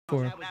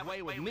for.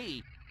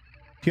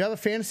 Do you have a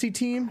fantasy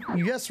team?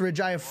 Yes, Ridge,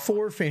 I have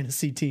 4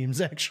 fantasy teams,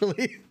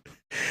 actually.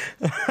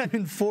 I'm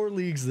in 4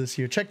 leagues this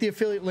year. Check the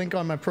affiliate link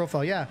on my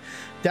profile. Yeah,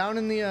 down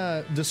in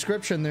the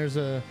description, there's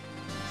a...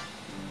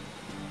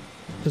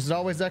 Does it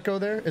always echo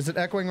there? Is it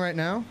echoing right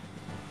now?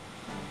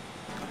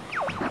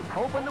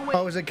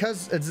 Oh, is it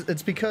because...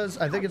 It's because...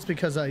 I think it's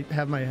because I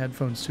have my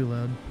headphones too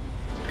loud.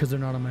 Because they're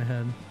not on my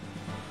head.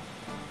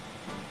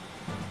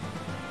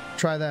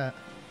 Try that.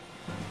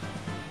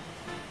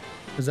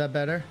 Is that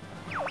better?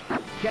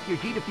 Check your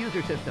G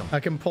diffuser system. I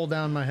can pull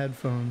down my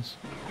headphones.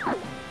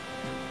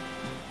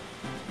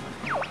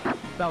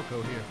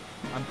 Falco here.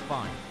 I'm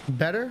fine.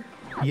 Better?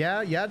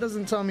 Yeah, it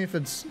doesn't tell me if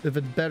it's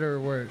better or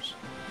worse.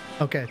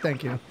 Okay,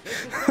 thank you.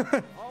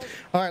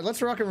 All right,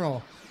 let's rock and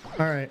roll.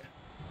 All right.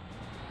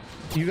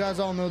 You guys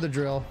all know the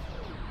drill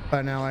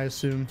by now, I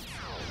assume.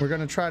 We're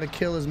gonna try to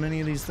kill as many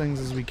of these things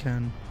as we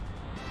can.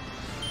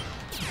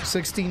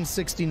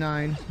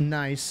 1669,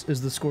 nice,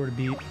 is the score to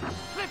beat.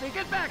 Flippy,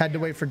 get back. Had to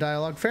wait for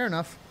dialogue. Fair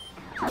enough.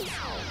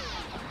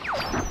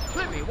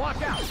 Flippy,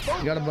 watch out.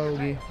 You got a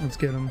bogey. Let's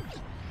get him.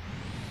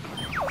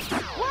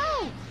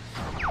 Whoa!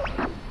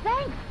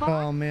 Thanks,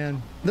 Oh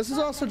man, this is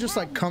also just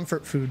like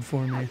comfort food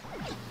for me.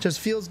 Just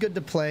feels good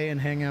to play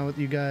and hang out with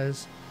you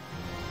guys.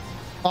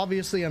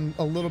 Obviously, I'm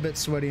a little bit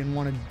sweaty and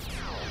want to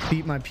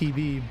beat my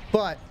PB,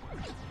 but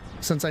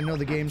since I know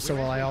the game so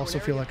well, I also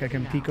feel like I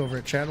can peek over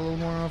at chat a little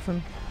more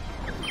often.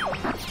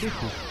 This is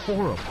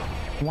horrible.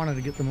 I wanted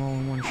to get them all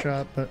in one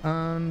shot, but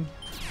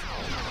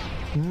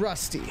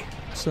rusty.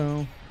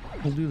 So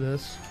we'll do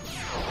this.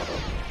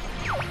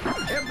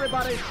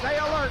 Everybody stay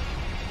alert.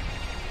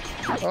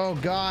 Oh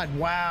God,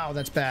 wow,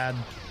 that's bad.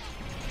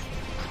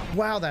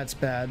 Wow, that's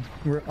bad.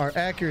 Our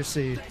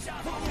accuracy,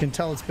 can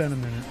tell it's been a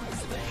minute.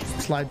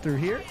 Slide through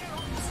here.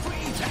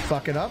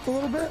 Fuck it up a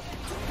little bit,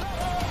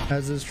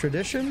 as is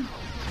tradition.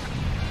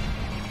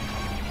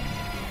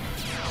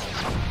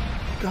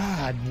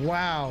 God,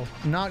 wow,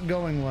 not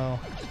going well,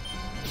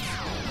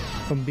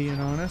 if I'm being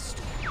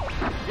honest.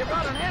 You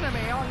got an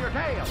enemy on your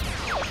tail.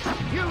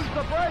 Use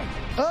the brake.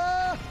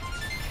 Ah!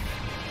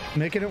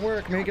 Making it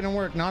work, making it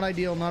work. Not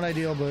ideal,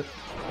 but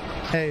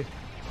hey,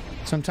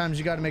 sometimes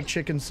you gotta make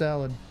chicken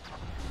salad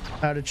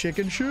out of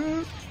chicken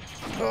shit.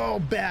 Oh,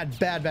 bad.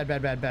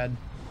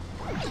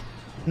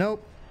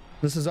 Nope,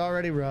 this is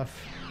already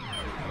rough.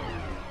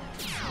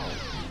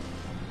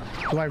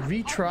 Do I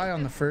retry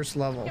on the first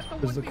level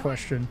is the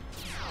question.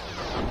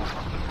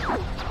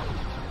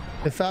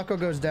 If Falco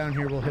goes down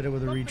here, we'll hit it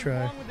with a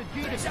retry.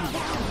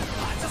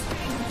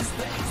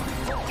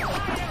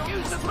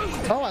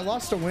 Oh, I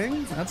lost a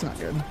wing? That's not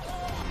good.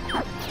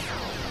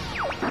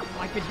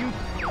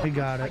 We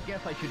got it. I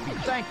guess I should be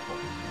thankful.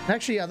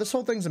 Actually, yeah, this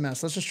whole thing's a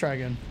mess. Let's just try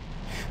again.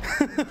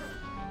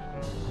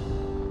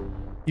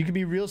 You can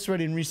be real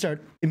sweaty and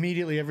restart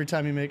immediately every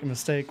time you make a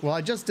mistake. Well,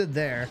 I just did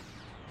there.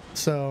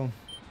 So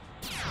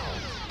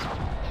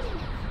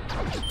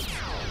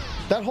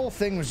that whole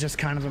thing was just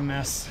kind of a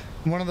mess.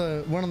 One of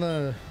the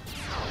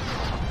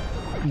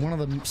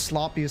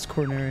sloppiest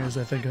Cornerias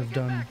I think I've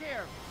done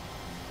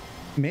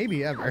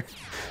maybe ever.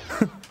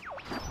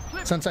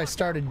 Since I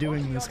started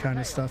doing this kind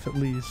of stuff, at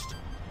least.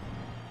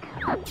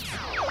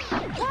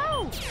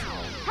 Whoa!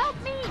 Help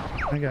me!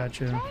 I got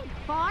you. Thanks,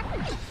 Fox.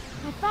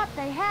 I thought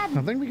they had.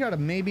 I think we gotta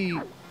maybe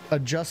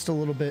adjust a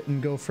little bit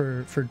and go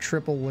for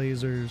triple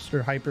lasers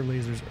or hyper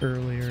lasers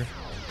earlier.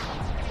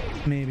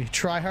 Maybe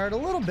try hard a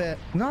little bit,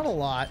 not a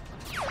lot.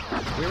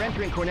 We're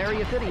entering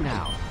Corneria City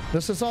now.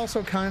 This is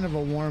also kind of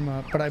a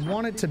warm-up, but I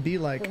want it to be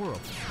like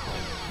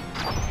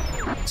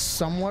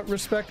somewhat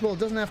respectable. It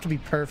doesn't have to be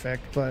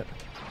perfect, but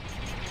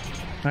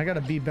I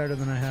gotta be better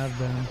than I have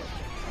been,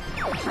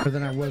 or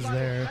than I was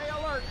there.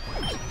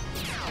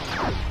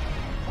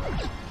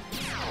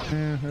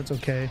 Yeah, that's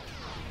okay.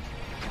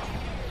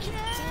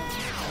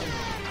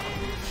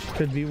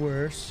 Could be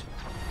worse.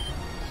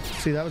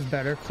 See, that was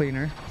better,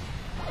 cleaner.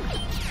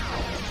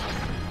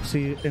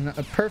 See, in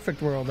a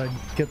perfect world, I'd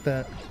get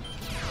that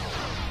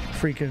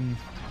freaking...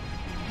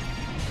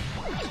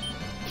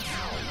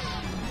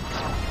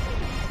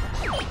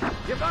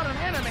 You got an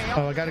enemy.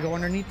 Oh, I gotta go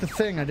underneath the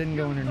thing. I didn't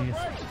go underneath.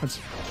 That's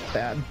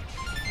bad.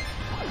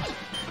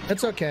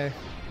 It's okay.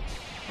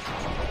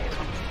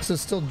 This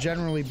is still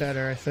generally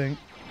better, I think,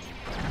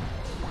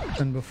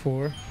 than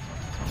before.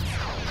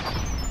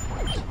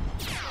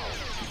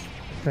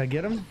 Did I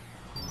get him?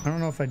 I don't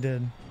know if I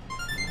did.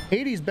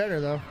 80's better,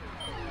 though.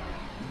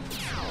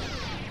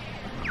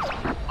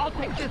 I'll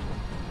take this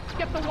one.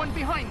 Get the one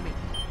behind me.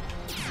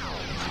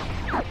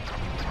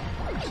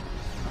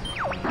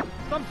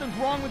 Something's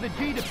wrong with the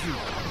G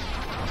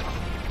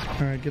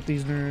diffuser. Alright, get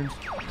these nerds.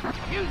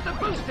 Use the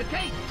boost to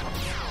take.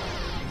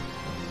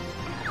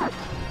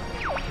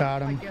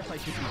 Got him. I guess I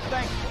should be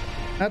thankful.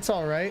 That's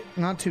alright.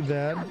 Not too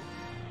bad.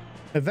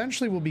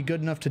 Eventually we'll be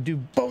good enough to do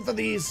both of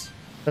these.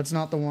 That's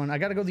not the one. I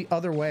gotta go the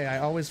other way. I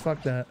always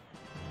fuck that.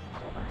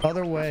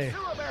 Other way.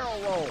 Do a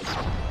barrel roll.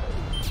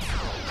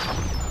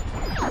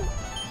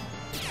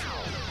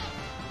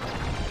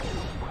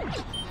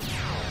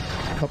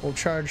 Couple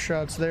charge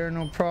shots there,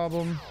 no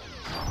problem.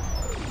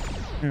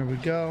 There we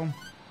go.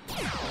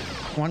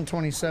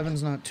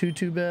 127's not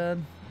too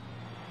bad.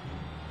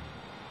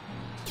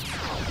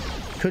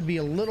 Could be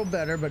a little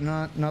better, but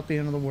not the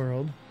end of the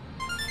world.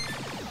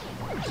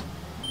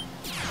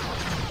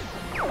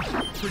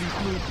 Pretty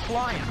smooth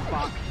flying,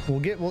 Fox.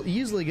 We'll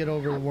easily get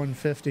over the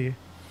 150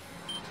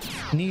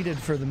 needed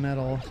for the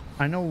medal.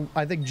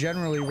 I think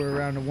generally we're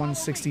around a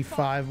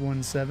 165,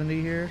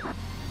 170 here.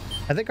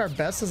 I think our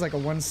best is like a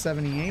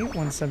 178,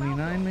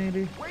 179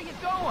 maybe. Where are you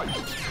going?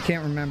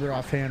 Can't remember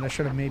offhand. I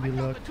should have maybe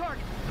looked.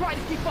 Try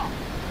to keep up.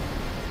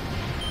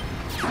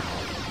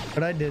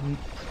 But I didn't.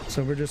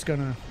 So we're just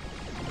gonna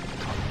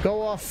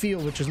go off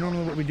field, which is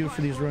normally what we do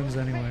for these runs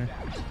anyway.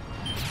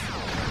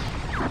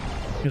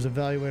 Just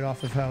evaluate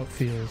off of how it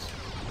feels.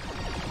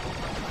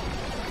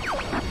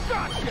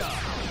 Gotcha.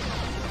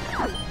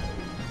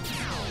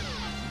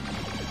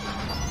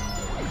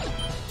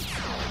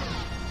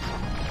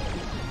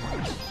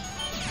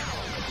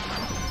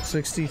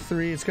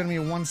 63. It's gonna be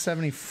a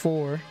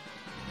 174.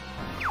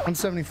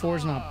 174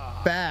 is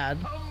not bad.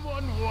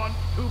 Someone wants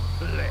to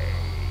play.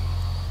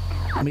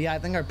 But yeah, I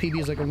think our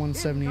PB is like a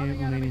 178,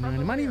 189.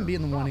 It might even be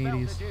in the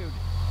 180s.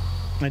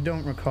 I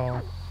don't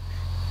recall.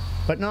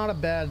 But not a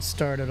bad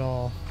start at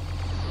all.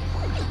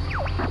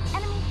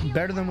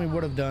 Better than we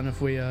would have done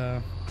if we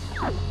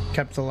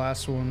kept the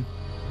last one.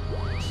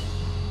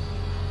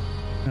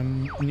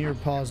 I'm near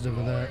positive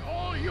of that.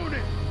 All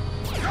units.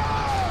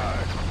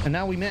 And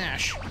now we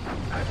mash.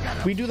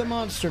 We do the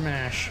monster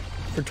mash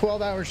for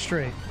 12 hours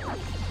straight.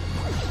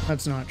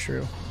 That's not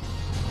true.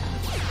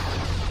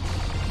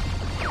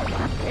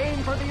 Aim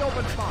for the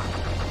open spot.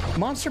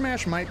 Monster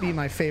Mash might be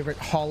my favorite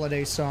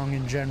holiday song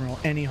in general.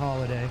 Any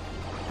holiday.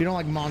 If you don't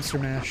like Monster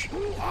Mash,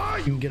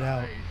 you can get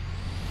out.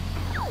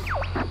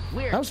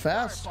 That was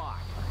fast.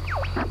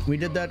 We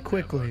did that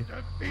quickly.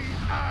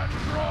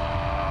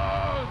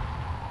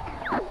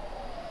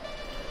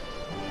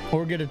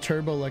 Or get a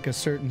turbo like a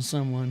certain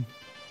someone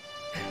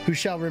who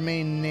shall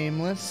remain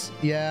nameless.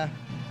 Yeah.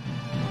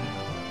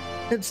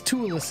 It's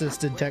tool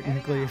assisted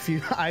technically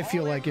I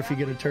feel like if you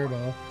get a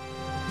turbo.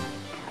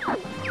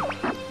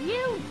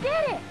 You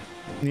did it!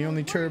 The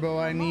only turbo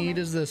I need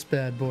is this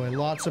bad boy.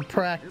 Lots of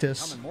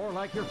practice. More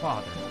like your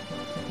father.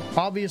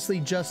 Obviously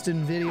just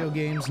in video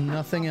games,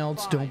 nothing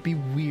else. Don't be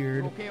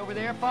weird. Okay over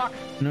there, Fox?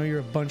 I know you're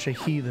a bunch of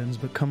heathens,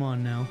 but come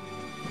on now.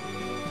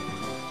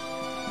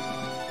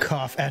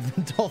 Cough,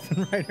 Advent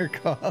Dolphin Rider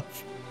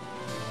cough.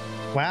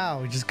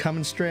 Wow, just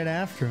coming straight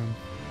after him.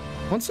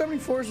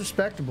 174 is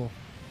respectable.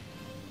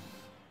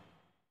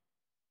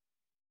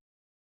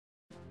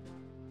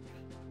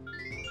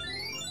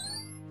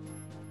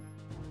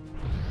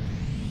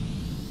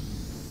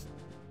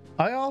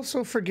 I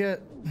also forget,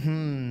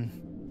 do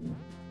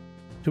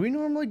we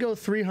normally go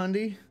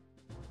 300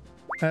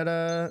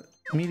 at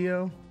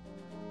Medio?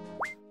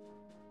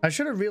 I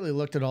should have really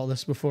looked at all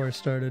this before I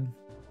started,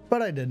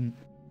 but I didn't.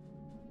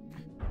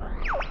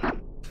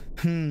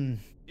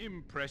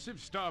 Impressive,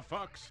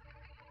 Starfox.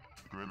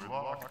 Good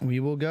luck. We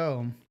will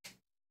go.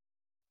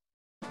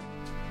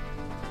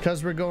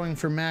 Because we're going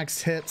for max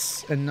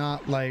hits and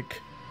not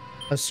like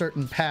a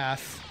certain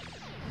path,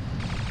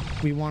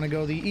 we want to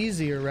go the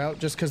easier route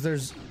just because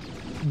there's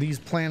these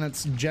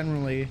planets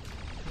generally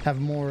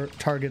have more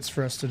targets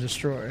for us to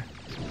destroy.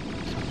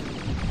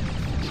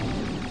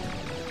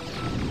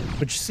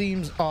 Which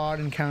seems odd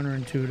and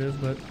counterintuitive,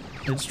 but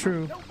it's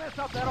true. Don't mess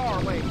up that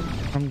R way.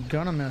 I'm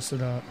gonna mess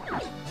it up.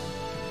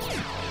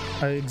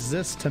 I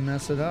exist to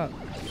mess it up.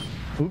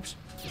 Oops.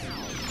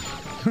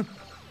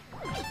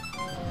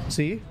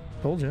 See?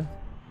 Told you.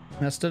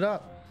 Messed it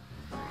up.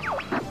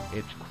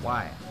 It's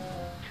quiet.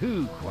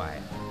 Too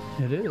quiet.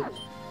 It is.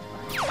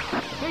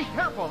 Be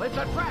careful, it's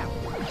a trap.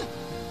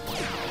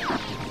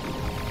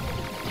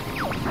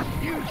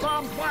 Use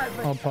bomb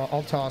wisely.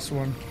 I'll toss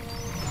one.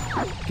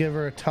 Give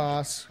her a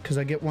toss, because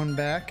I get one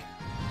back.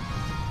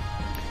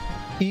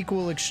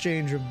 Equal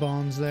exchange of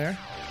bombs there.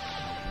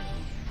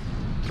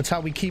 That's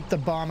how we keep the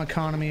bomb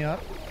economy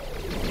up.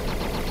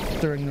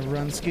 During the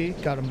run ski.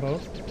 Got them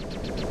both.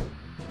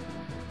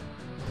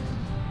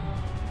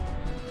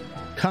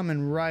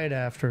 Coming right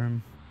after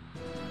him.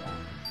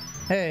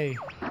 Hey.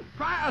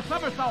 Try a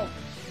somersault.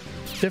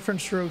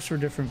 Different strokes for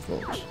different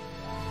folks.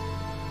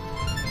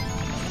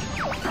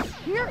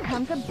 Here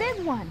comes a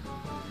big one.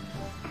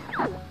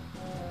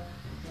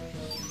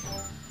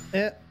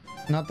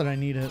 Not that I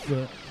need it,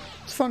 but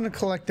it's fun to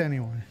collect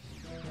anyway.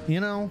 You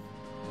know?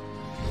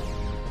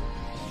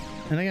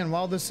 And again,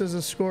 while this is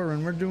a score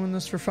run, we're doing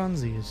this for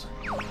funsies.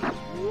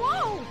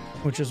 Whoa!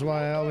 Which is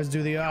why I always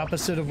do the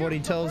opposite of what he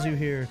tells you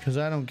here, because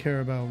I don't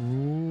care about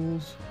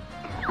rules.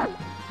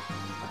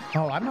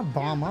 Oh, I'm a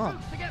bomb up.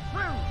 To get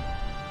through.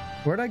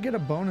 Where'd I get a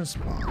bonus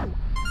bomb?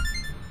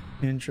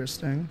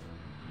 Interesting.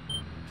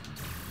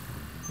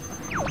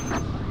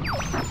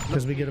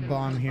 Because we get a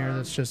bomb here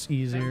that's just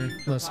easier,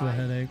 less of a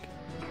headache.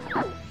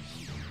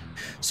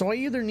 So I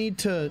either need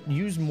to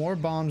use more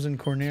bombs in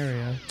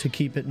Corneria to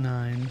keep it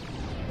 9.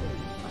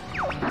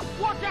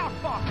 Watch out,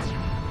 Fox.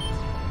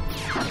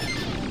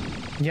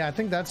 Yeah, I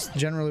think that's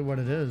generally what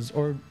it is.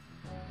 Or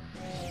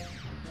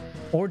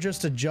Or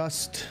just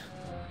adjust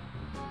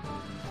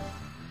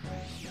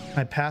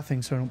my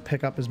pathing so I don't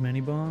pick up as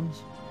many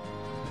bombs.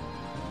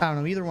 I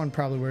don't know, either one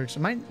probably works.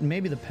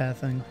 Maybe the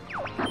pathing.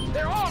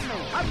 They're on me!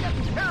 I'm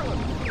getting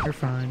careless! You're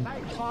fine.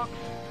 Thanks, Fox.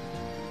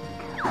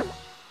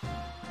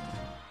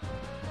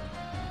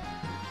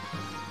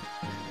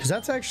 Because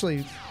that's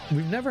actually,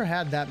 we've never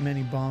had that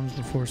many bombs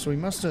before, so we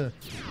must have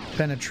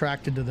been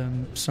attracted to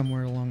them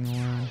somewhere along the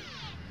line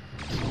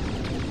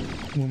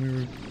when we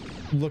were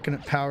looking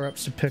at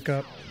power-ups to pick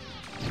up.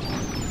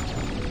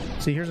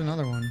 See, here's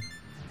another one.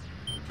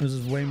 This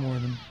is way more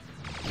than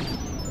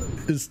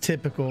is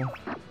typical.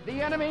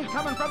 The enemy's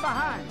coming from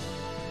behind.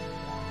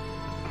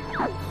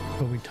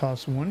 But we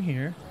toss one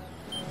here.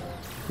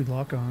 We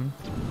lock on.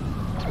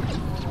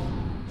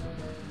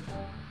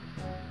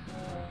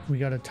 We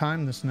gotta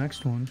time this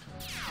next one.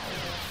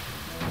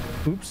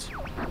 Oops.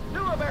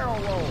 Do a barrel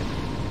roll.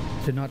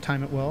 Did not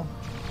time it well.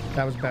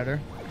 That was better.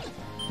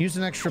 Used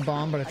an extra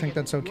bomb, but I think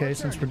that's okay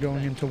since we're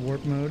going into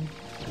warp mode.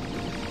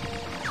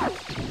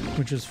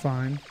 Which is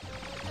fine.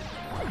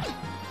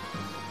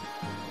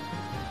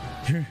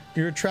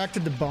 You're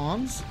attracted to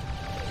bombs?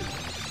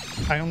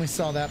 I only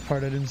saw that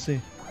part, I didn't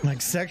see.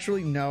 Like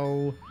sexually?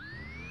 No.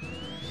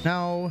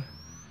 No.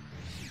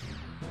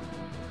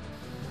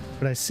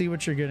 But I see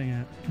what you're getting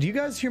at. Do you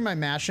guys hear my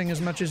mashing as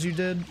much as you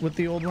did with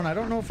the old one? I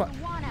don't know if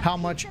how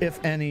much,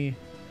 if any,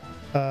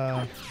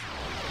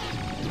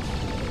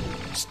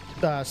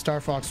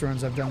 Starfox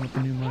runs I've done with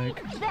the new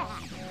mic.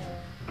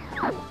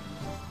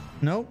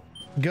 Nope.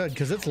 Good,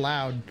 because it's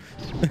loud.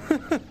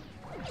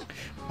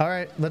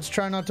 Alright, let's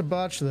try not to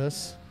botch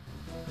this.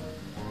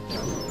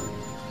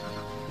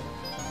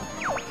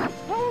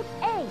 Hold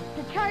A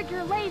to charge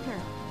your laser.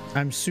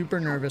 I'm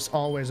super nervous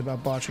always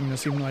about botching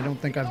this, even though I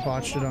don't think I've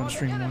botched it on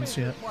stream once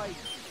yet.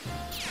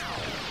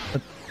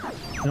 But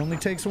it only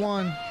takes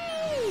one.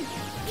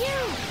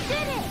 You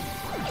did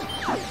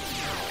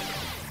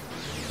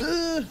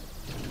it!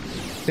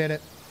 Did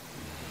it.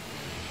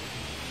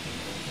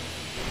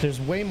 There's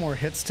way more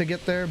hits to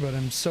get there, but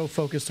I'm so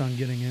focused on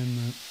getting in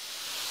that...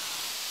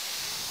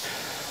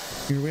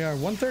 Here we are.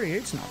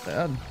 138's not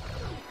bad.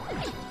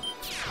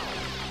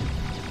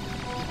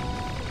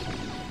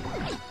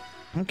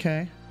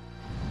 Okay.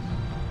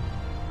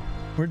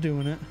 We're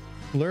doing it.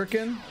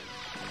 Lurking?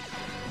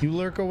 You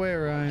lurk away,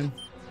 Ryan.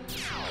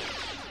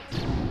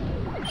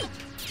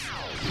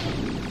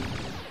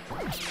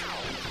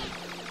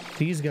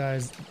 These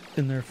guys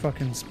in their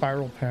fucking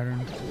spiral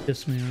pattern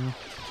piss me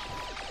off.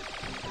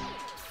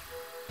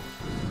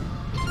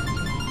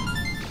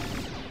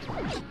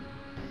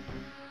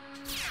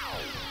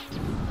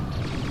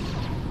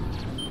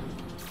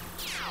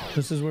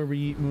 This is where we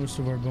eat most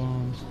of our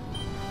bombs.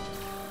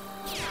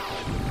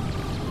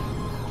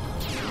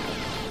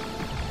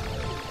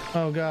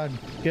 Oh god,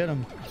 get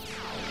him.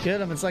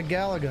 Get him, it's like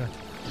Galaga.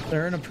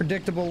 They're in a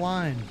predictable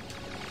line.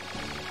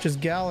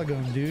 Just Galaga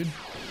them, dude.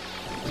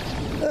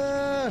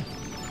 Ah!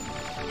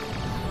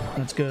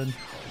 That's good.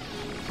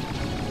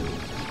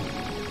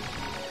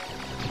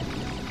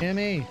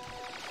 Gimme.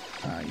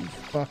 Ah, you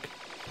fuck.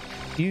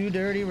 You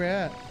dirty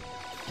rat.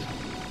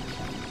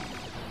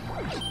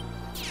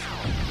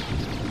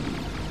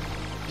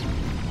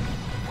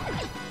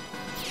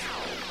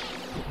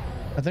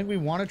 I think we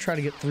want to try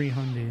to get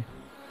 300.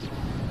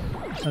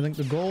 I think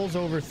the goal's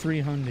over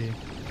 300.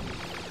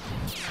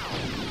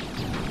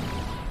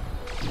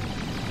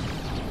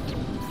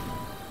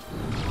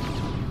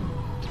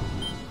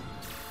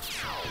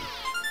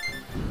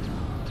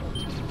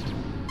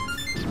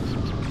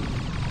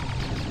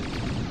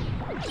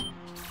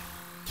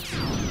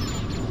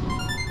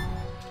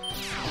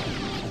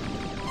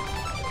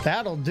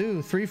 That'll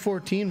do.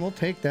 314, we'll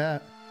take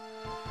that.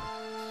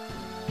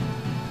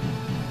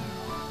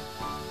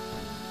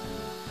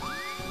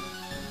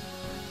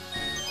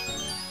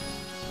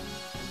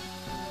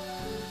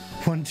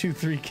 One, two,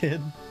 three, kid.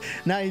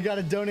 Now you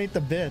gotta donate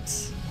the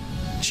bits.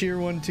 Cheer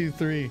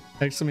 123!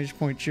 Exclamation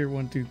point cheer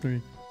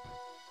 123.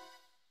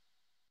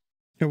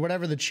 Or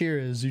whatever the cheer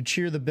is. You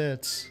cheer the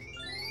bits.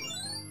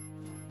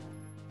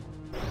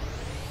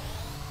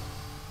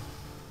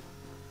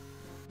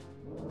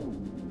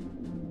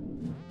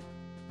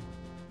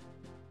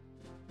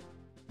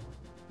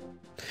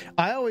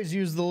 I always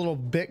use the little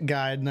bit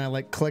guide and I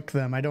like click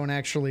them. I don't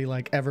actually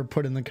like ever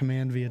put in the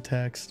command via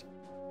text.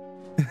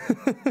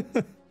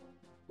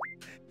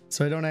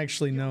 So I don't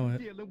actually know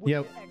it.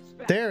 Yep.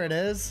 There it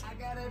is.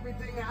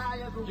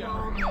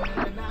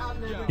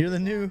 You're the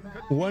new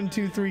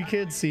 123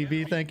 kid,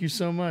 CB. Thank you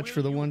so much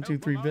for the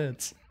 123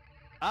 bits.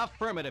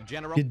 Affirmative,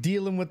 General. You're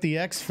dealing with the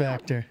X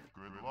Factor.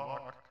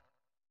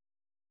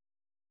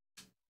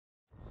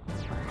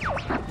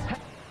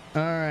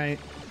 Alright.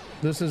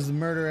 This is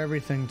murder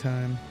everything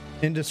time.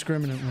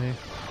 Indiscriminately.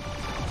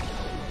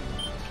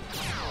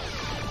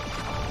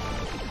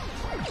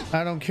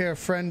 I don't care,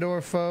 friend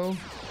or foe.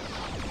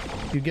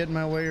 You get in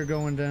my way, you're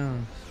going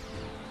down.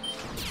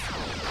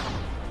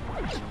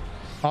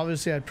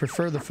 Obviously, I'd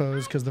prefer the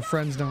foes because the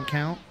friends don't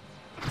count.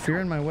 If you're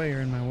in my way,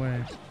 you're in my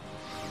way.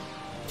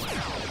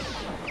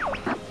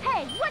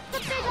 Hey, what's the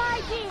big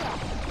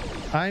idea?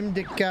 I'm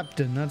the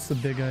captain. That's the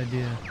big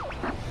idea.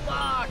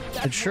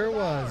 It sure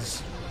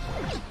was.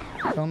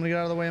 Tell him to get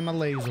out of the way of my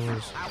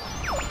lasers.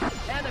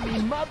 Enemy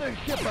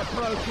mothership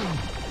approaching.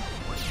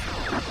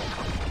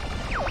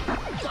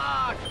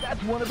 Fuck,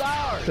 that's one of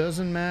ours.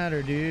 Doesn't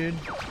matter, dude.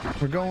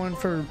 We're going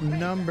for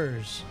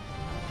numbers.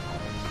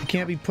 You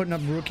can't be putting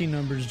up rookie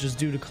numbers just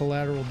due to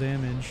collateral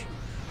damage.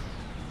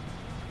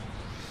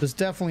 This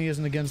definitely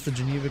isn't against the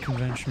Geneva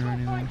Convention or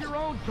anything. Find your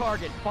own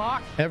target,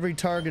 Fox. Every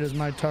target is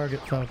my target,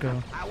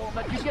 Falco. I won't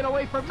let you get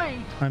away from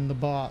me. I'm the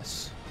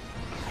boss.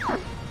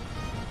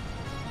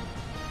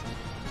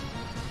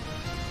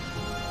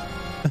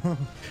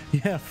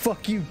 Yeah,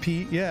 fuck you,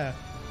 Pete. Yeah.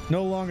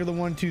 No longer the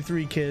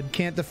 1-2-3 kid.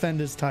 Can't defend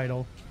his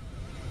title.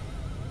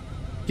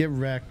 Get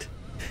wrecked.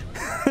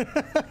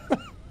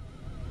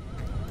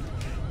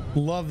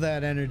 Love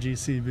that energy,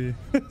 CB.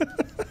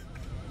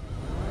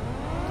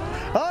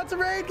 Oh, it's a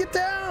raid! Get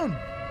down!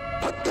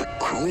 But the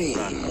cream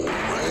will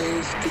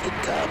rise to the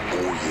top,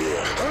 oh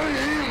yeah. I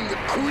am the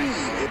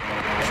cream.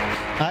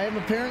 I am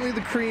apparently the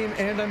cream,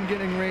 and I'm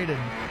getting raided.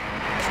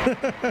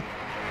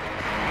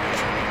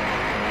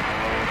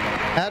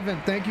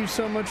 Advent, thank you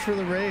so much for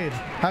the raid.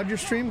 How'd your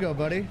stream go,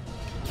 buddy?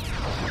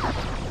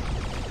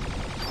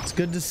 It's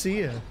good to see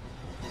you.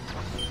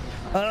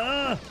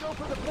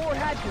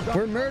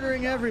 We're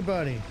murdering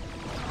everybody.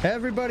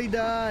 Everybody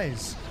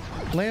dies.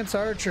 Lance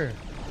Archer.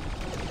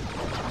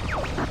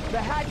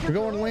 We're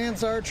going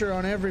Lance Archer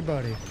on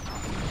everybody.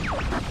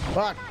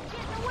 Fuck.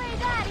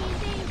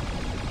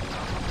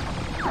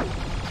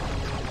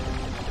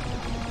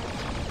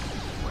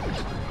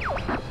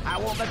 I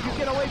won't let you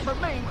get away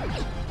from me.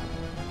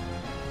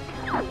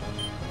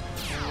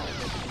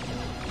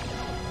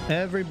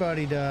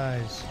 Everybody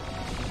dies.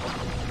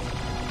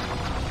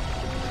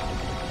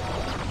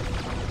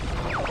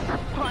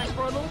 Time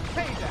for a little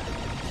payback.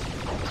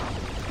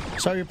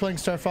 Saw you're playing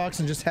Starfox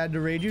and just had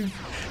to raid you?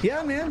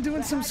 Yeah, man,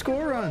 doing some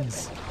score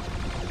runs.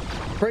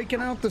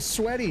 Breaking out the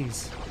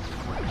sweaties.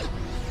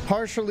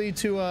 Partially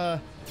to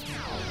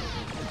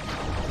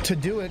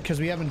do it, because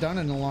we haven't done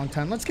it in a long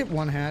time. Let's get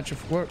one hatch,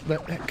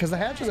 because the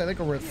hatches I think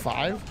are worth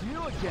 5.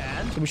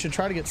 So we should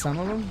try to get some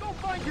of them,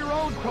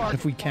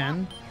 if we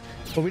can.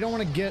 But we don't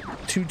want to get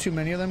too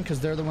many of them, because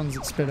they're the ones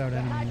that spit out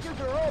enemies.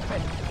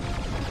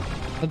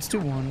 Let's do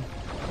one.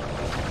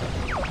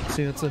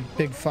 See, that's a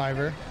big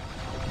 5er.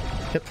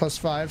 Hit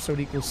 +5, so it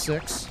equals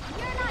 6.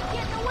 You're not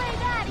getting away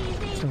that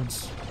easy. So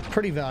it's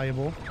pretty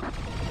valuable. I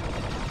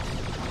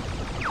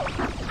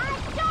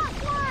got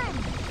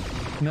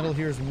one. Middle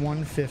here is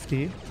 150.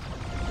 You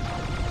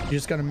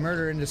just gotta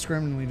murder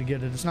indiscriminately to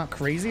get it. It's not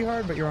crazy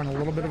hard, but you're on a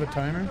little bit of a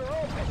timer,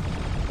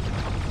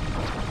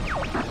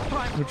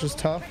 which is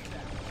tough.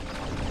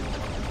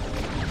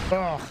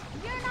 Ugh.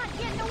 You're not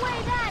getting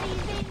away that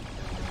easy.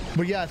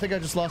 But yeah, I think I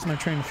just lost my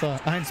train of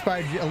thought. I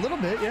inspired you a little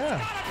bit,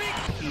 yeah.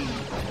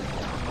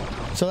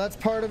 So that's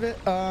part of it.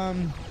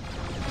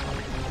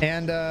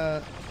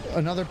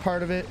 Another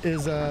part of it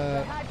is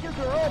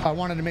I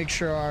wanted to make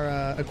sure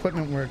our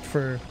equipment worked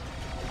for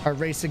our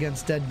race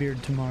against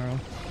Deadbeard tomorrow.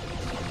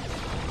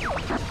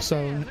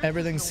 So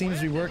everything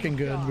seems to be working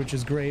good, which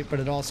is great, but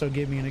it also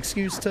gave me an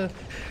excuse to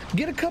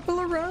get a couple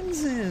of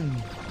runs in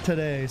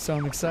today, so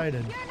I'm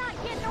excited. You're not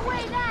getting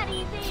away that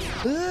easy.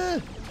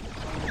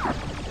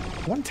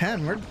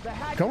 110, we're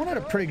going at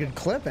a pretty good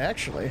clip,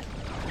 actually.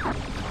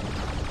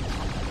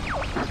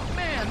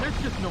 Man,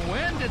 there's just no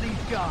end to these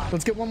guys.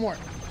 Let's get one more.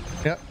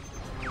 Yep.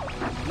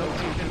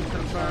 Location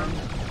confirmed.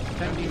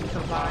 Sending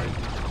supply.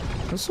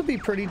 This will be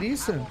pretty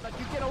decent. Let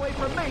you get away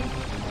from me.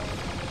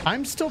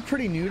 I'm still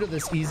pretty new to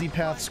this easy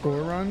path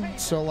score run,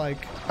 so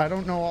like I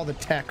don't know all the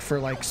tech for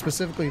like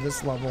specifically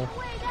this level.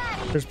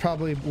 There's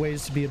probably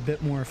ways to be a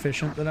bit more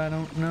efficient that I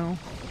don't know.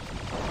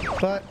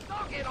 But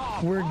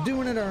we're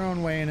doing it our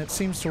own way and it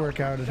seems to work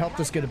out. It helped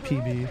us get a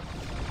PB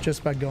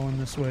just by going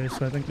this way,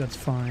 so I think that's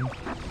fine.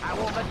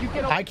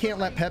 I can't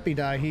let Peppy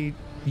die. He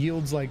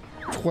yields like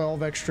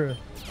 12 extra,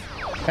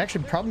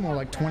 actually probably more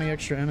like 20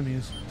 extra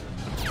enemies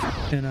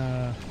in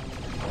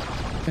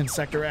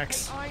Sector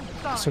X.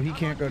 So he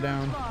can't go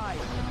down.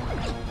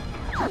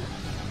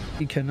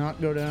 He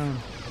cannot go down.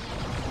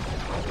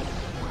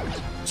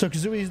 So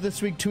Kazooie's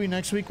this week, Tui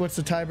next week. What's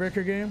the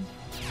tiebreaker game?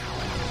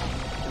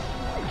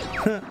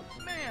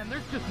 Man,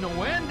 there's just no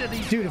end to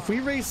these. Dude, if we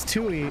race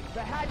Tui,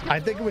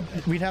 I think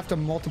we'd have to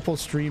multiple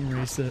stream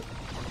race it.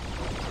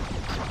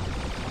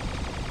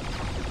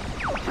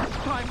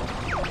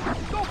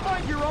 Go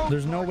find your own.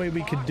 There's no way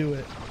we could do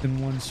it in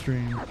one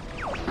stream.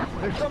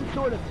 There's some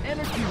sort of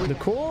energy with The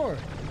core.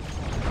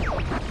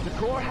 the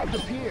core has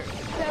appeared.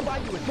 Stand by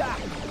to attack.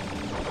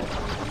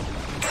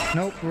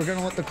 Nope, we're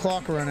gonna let the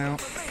clock run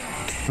out.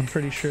 I'm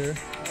pretty sure.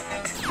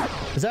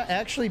 Is that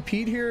actually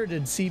Pete here, or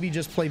did CB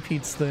just play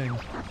Pete's thing?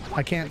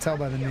 I can't tell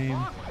by the name.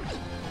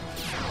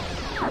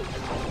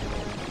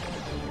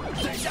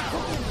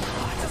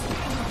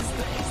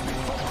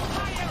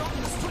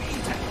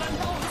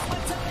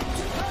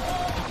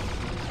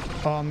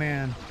 Oh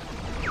man.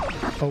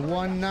 A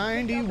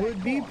 190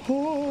 would be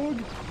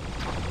pog.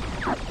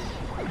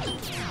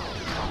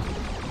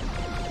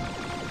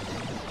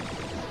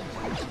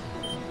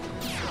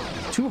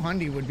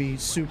 200 would be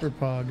super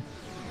pog.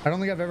 I don't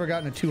think I've ever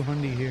gotten a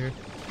 200 here.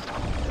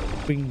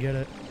 We can get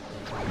it.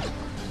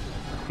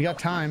 We got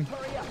time.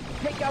 Hurry up.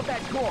 Take out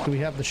that core. Do we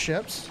have the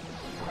ships?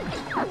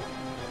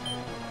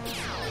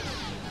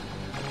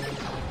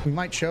 We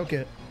might choke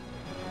it.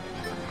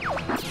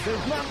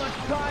 There's not much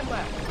time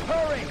left.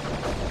 Hurry.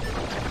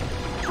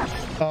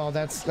 Oh,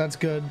 that's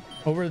good.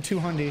 Over the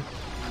 200.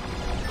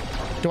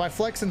 Do I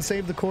flex and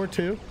save the core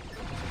too?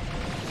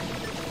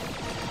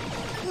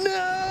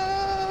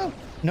 No!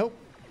 Nope.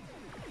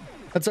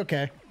 That's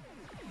okay.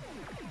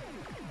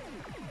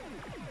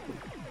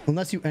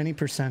 Unless you any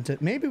percent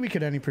it. Maybe we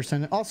could any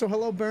percent it. Also,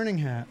 hello, Burning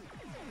Hat.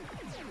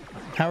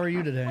 How are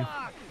you today?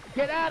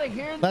 Get out of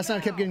here. Last night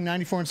I kept getting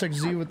 94 in Sector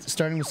Z with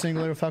starting with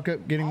singular. Fuck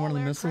up getting one of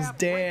the missiles.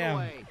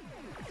 Damn.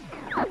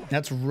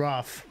 That's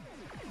rough.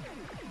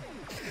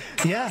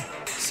 Yeah,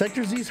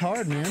 Sector Z's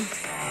hard, man.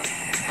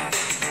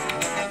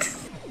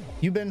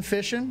 You been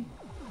fishing?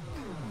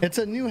 It's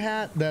a new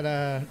hat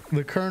that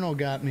the Colonel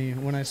got me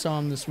when I saw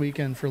him this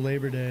weekend for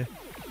Labor Day.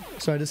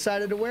 So I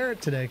decided to wear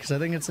it today because I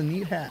think it's a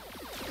neat hat.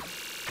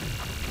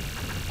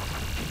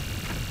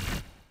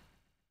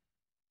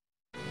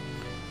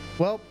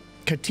 Well,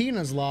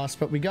 Katina's lost,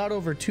 but we got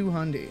over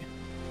 200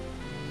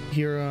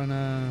 here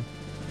on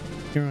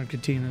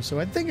Katina. So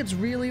I think it's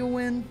really a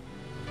win.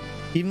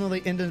 Even though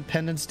the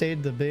Independence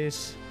stayed the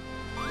base.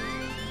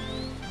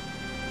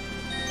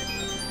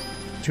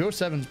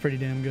 207 is pretty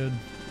damn good.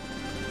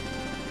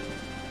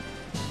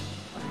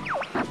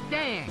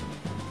 Dang.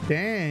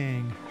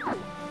 Dang.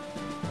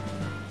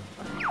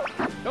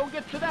 Don't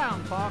get you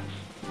down, Fox.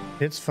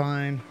 It's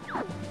fine.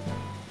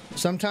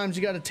 Sometimes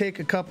you got to take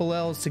a couple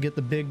L's to get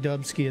the big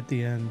dubski at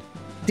the end.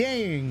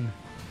 Dang.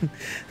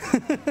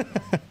 It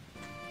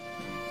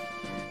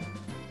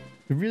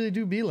really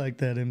do be like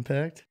that,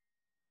 Impact.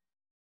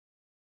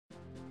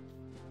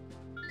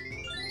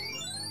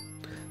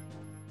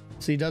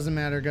 See, doesn't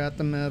matter. Got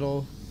the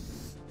medal.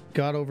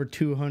 Got over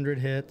 200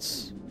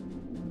 hits.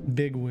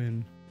 Big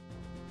win.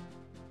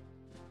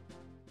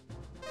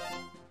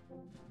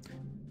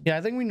 Yeah,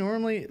 I think we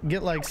normally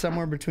get like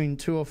somewhere between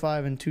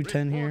 205 and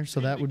 210 here, so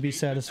that would be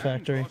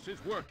satisfactory.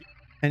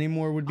 Any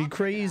more would be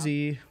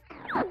crazy.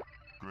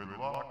 Good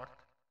luck.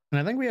 And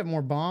I think we have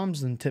more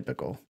bombs than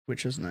typical,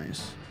 which is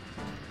nice.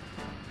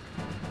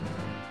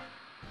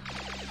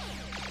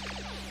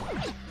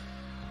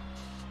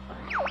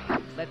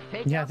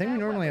 Yeah, I think we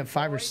normally have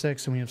 5 or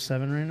 6, and we have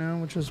 7 right now,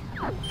 which is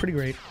pretty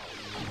great.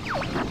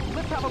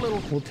 Let's have a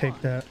little. We'll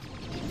take that.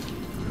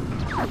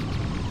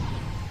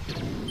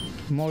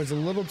 I'm always a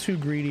little too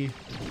greedy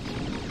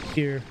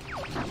here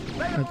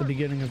at the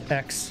beginning of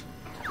X.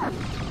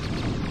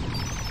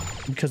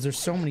 Because there's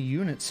so many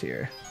units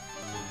here.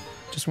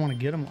 Just want to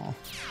get them all.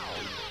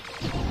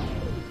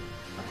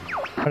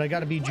 But I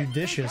gotta be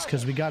judicious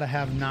because we gotta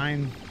have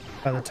 9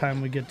 by the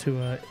time we get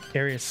to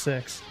Area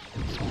 6.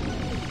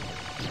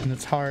 And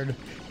it's hard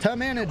to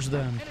manage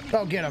them.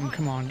 Oh, get them.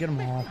 Come on, get them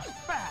all.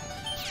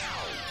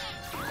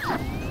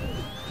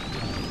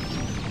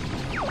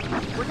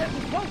 We're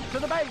getting close to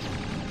the base.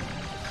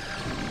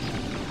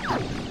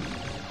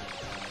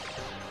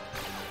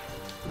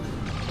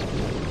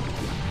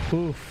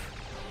 Oof.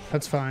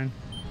 That's fine.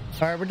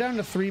 Alright, we're down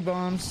to 3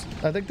 bombs.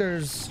 I think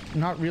there's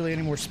not really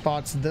any more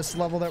spots this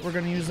level that we're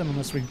going to use them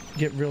unless we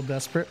get real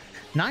desperate.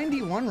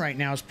 91 right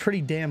now is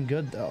pretty damn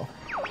good, though.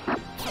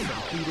 I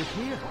don't see this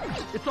here.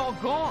 It's all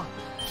gone.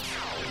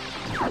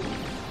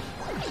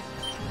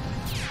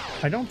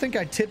 I don't think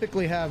I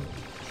typically have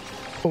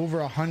over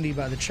 100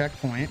 by the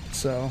checkpoint,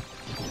 so...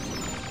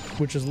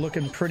 which is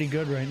looking pretty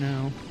good right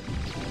now.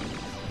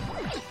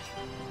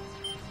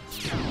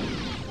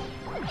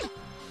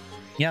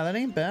 Yeah, that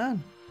ain't bad.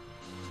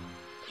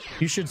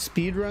 You should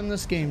speedrun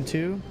this game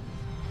too.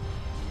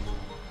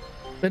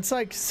 It's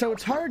like, so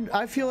it's hard.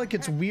 I feel like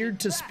it's weird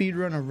to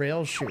speedrun a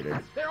rail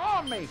shooter. They're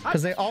on me.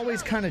 Because they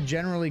always kind of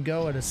generally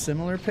go at a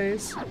similar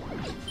pace.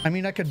 I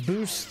mean, I could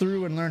boost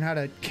through and learn how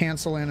to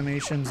cancel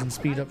animations and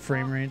speed up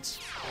frame rates.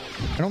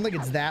 I don't think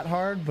it's that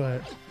hard,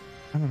 but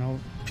I don't know.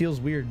 It feels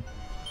weird.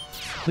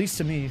 At least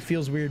to me, it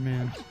feels weird,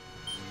 man.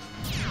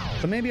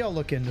 But maybe I'll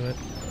look into it.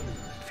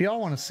 If y'all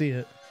want to see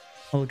it,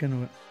 I'll look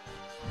into it.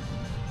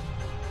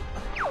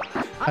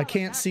 I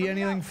can't see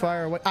anything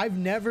fire away. I've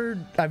never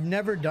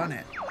done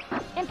it.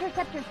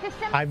 Interceptor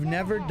system. I've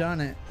never done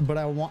it, but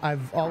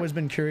I've always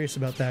been curious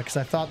about that because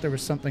I thought there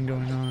was something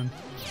going on.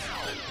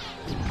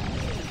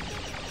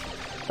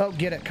 Oh,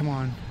 get it. Come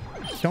on.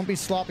 Don't be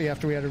sloppy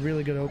after we had a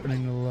really good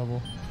opening to the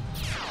level.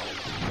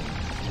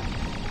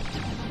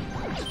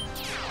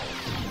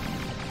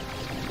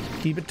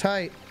 Keep it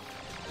tight.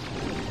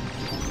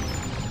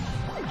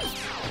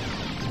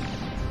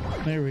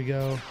 There we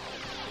go.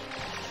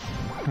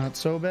 Not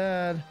so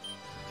bad.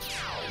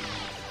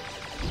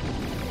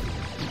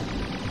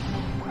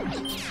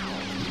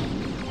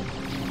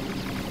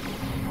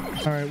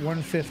 All right,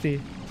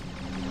 150.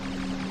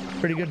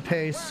 Pretty good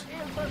pace.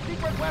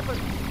 Secret weapon.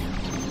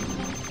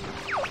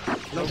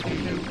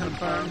 Location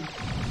confirmed.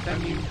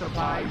 Sending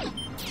supplies.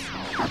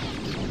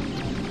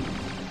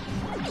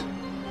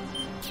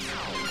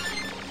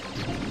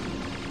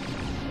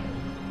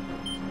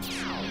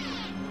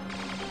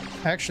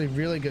 Actually,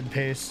 really good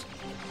pace.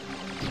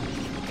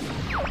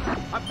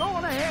 I'm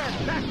going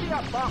ahead. Back me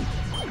up, Buck.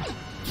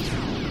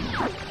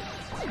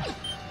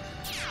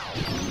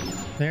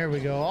 There we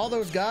go. All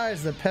those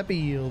guys that Peppy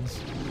yields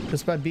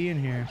just by being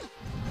here.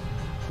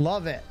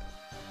 Love it.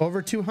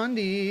 Over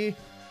 200.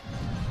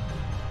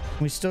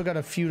 We still got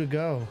a few to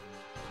go.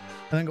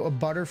 I think a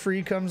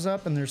Butterfree comes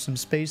up and there's some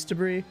space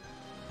debris.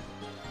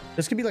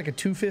 This could be like a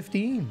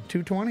 215,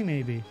 220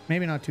 maybe.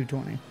 Maybe not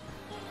 220.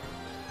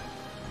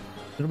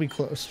 It'll be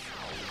close.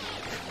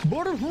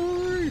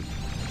 Butterfree!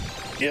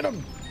 Get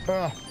him!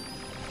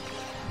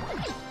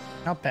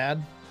 Not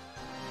bad.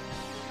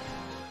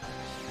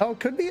 Oh, it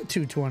could be a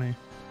 220.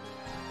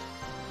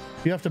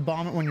 You have to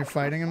bomb it when you're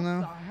fighting him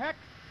though?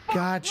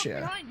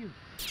 Gotcha.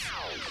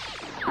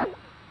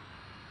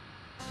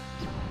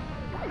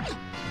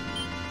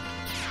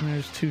 And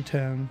there's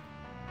 210.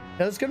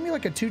 Yeah, it's gonna be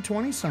like a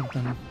 220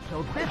 something.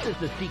 So this is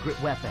the secret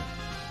weapon.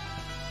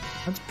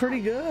 That's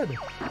pretty good.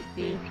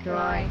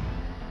 Destroy.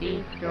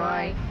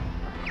 Destroy.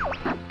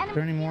 Is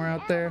there any more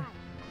out there?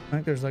 I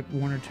think there's like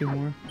one or two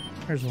more.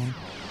 There's one.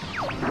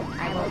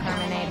 I will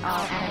terminate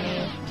all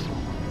enemies.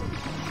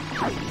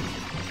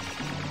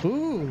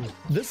 Ooh,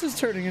 this is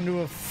turning into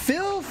a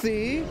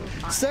filthy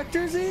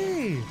Sector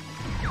Z.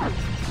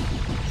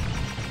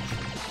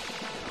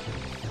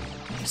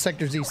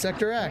 Sector Z,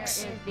 Sector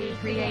X.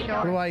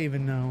 What do I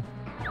even know?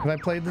 Have I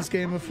played this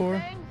game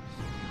before?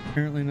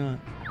 Apparently not.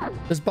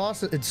 This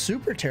boss, it's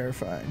super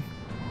terrifying.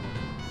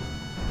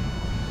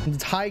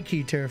 It's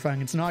high-key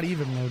terrifying. It's not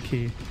even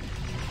low-key.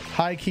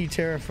 High-key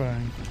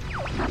terrifying.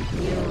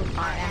 You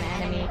are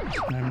an enemy.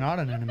 I'm not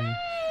an enemy.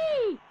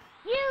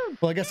 You.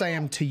 Well, I guess I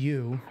am to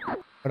you,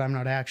 but I'm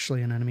not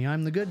actually an enemy.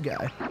 I'm the good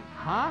guy.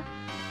 Huh?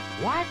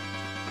 What?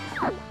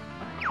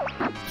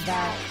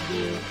 That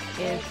view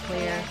is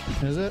clear.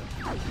 Is it?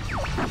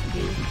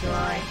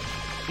 Destroy.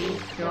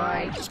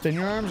 Destroy. Spin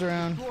your arms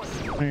around.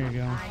 There you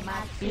go. I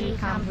must be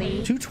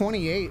complete.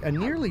 228, a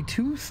nearly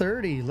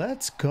 230.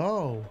 Let's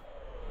go.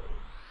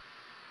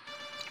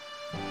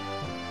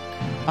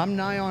 I'm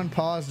nigh on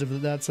positive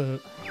that that's a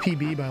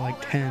PB by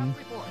like 10.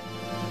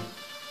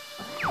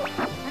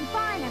 I'm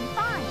fine. I'm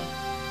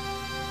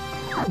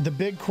fine. The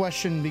big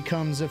question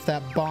becomes if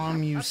that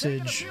bomb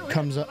usage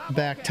comes up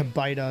back to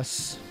bite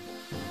us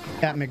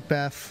at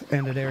Macbeth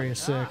and at Area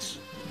 6.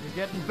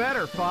 You're getting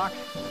better, Fox.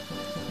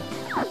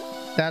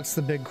 That's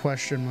the big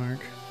question mark.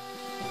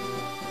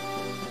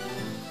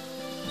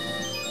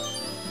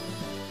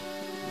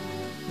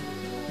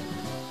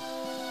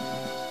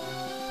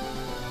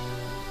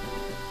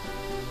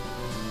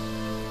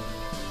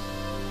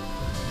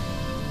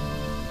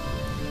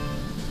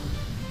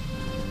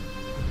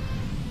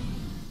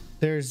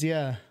 There's,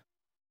 yeah.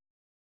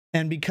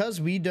 And because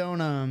we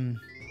don't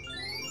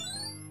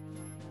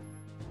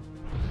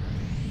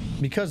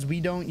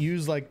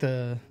use like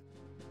the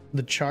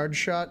charge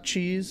shot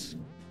cheese,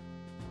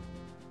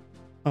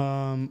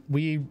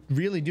 we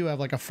really do have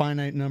like a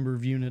finite number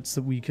of units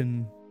that we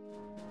can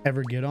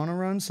ever get on a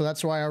run. So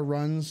that's why our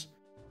runs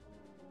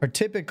are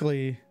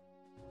typically,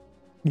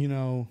 you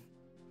know,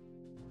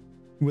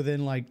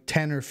 within like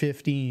 10 or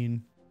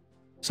 15,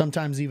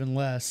 sometimes even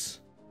less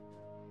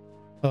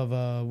of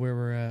where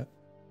we're at.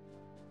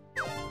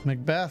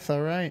 Macbeth, all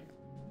right.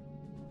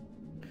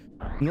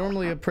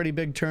 Normally a pretty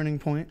big turning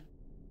point.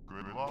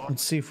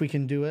 Let's see if we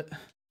can do it.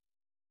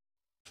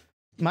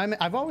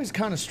 I've always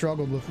kind of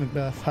struggled with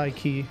Macbeth, high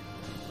key.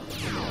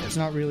 It's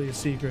not really a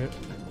secret.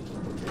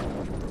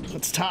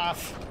 It's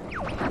tough.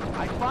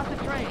 I spot the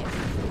train.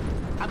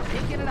 I'm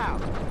taking it out.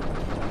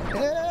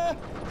 Yeah.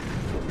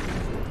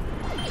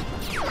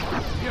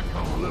 Here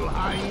come little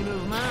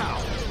hyenas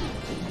now.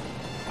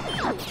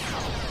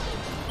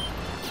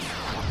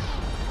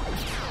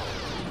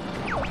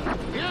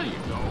 Here you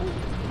go.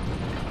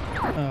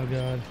 Oh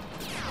god.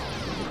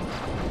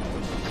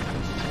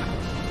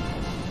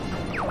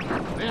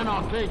 They're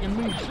not taking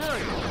me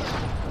serious.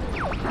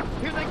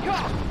 Here they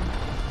come.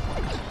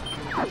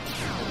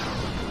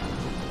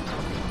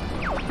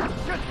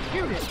 Just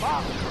shoot it,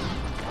 Bob.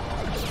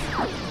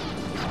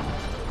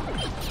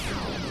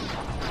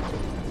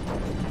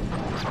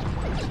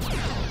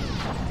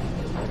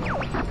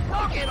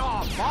 Knock it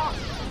off, Bob.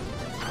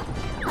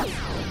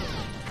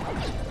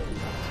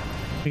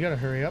 We gotta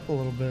hurry up a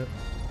little bit.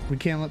 We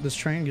can't let this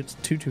train get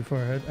too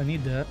far ahead. I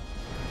need that.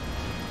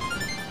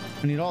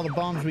 We need all the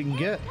bombs we can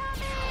get.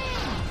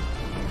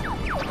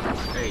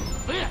 Hey,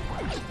 flip.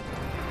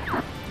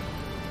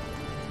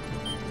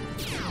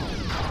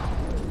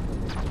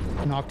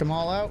 Knocked them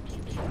all out.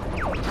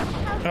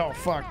 Oh,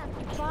 fuck.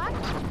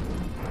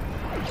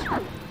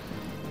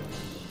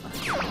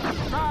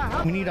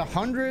 We need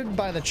 100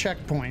 by the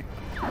checkpoint.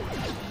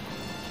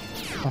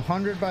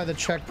 100 by the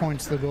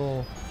checkpoint's the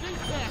goal.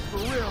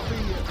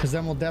 Because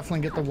then we'll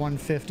definitely get the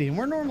 150. And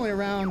we're normally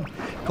around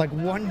like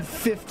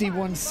 150,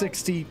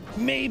 160,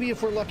 maybe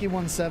if we're lucky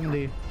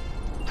 170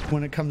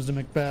 when it comes to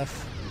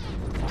Macbeth.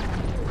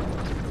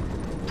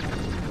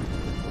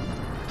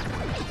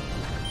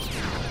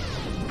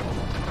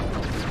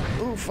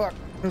 Oh, fuck.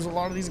 There's a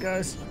lot of these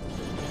guys.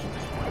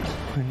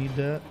 I need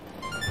that.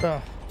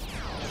 Oh.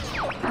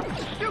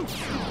 Shoot!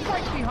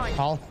 Right behind.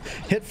 I'll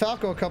hit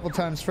Falco a couple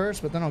times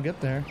first, but then I'll get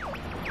there.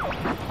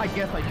 I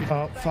guess I should.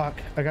 Oh, fuck.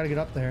 I gotta get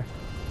up there.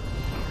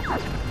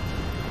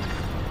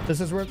 This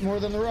is worth more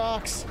than the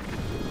rocks.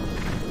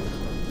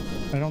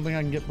 I don't think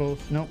I can get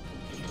both. Nope.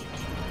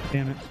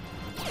 Damn it.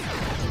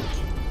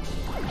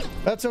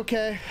 That's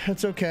okay.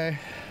 That's okay.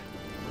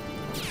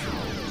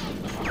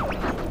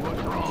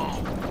 What's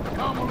wrong?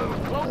 Come a little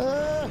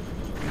closer.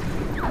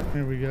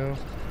 There we go.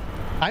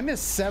 I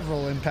miss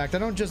several impact. I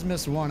don't just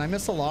miss one. I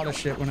miss a lot of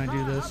shit when I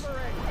do this.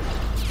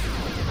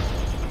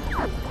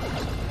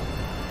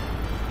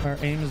 Our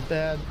aim is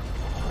bad.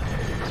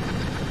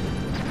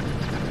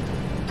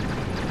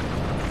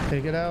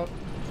 Take it out.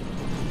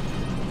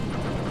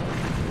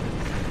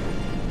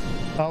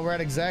 Oh, we're at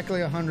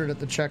exactly 100 at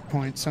the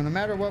checkpoint. So no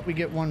matter what, we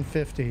get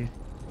 150.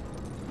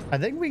 I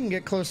think we can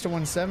get close to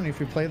 170 if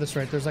we play this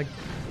right. There's like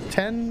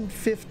 10,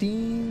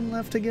 15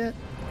 left to get.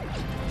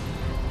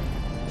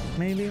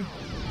 Maybe.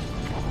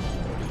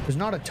 There's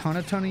not a ton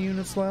of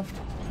units left.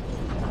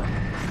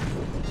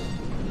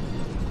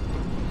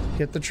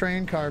 Get the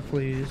train car,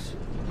 please.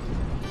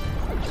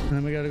 And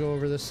then we gotta go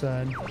over this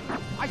side.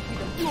 I see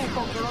the fuel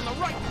bunker on the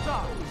right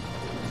side.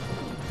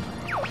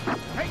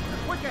 Hey,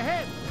 quick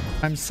ahead.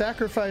 I'm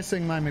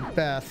sacrificing my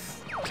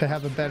Macbeth to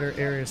have a better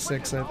Area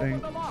 6, I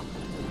think.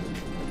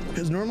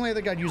 Because normally I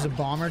think I'd use a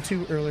bomb or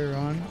two earlier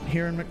on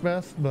here in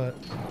Macbeth, but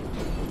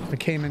I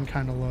came in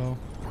kind of low.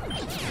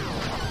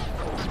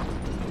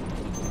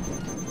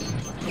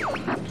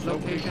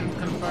 Location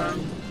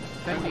confirmed.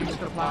 Sending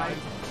supplies.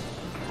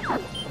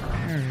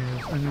 There he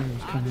is. I knew he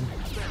was coming.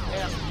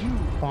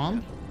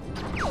 Bomb?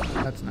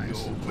 That's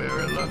nice.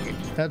 Very lucky.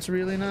 That's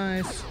really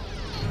nice.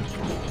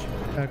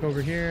 Back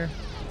over here.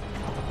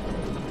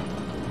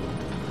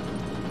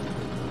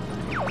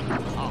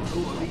 I'll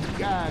move these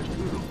guys to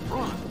the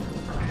front.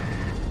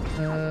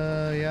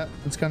 Yeah,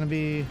 it's gonna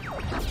be.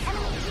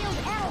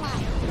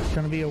 It's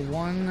gonna be a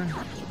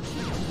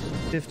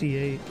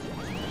 158.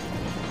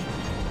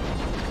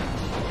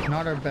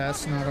 Not our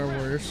best, not our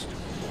worst.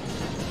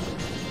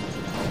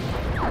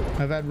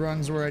 I've had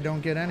runs where I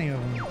don't get any of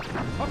them.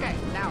 Okay,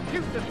 now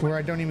shoot this. Where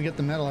I don't even get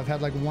the medal. I've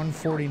had like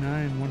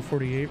 149,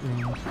 148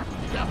 runs.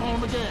 Step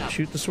on the gas.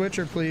 Shoot the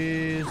switcher,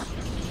 please.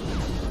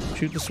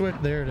 Shoot the switch.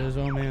 There it is.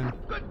 Oh, man.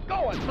 Good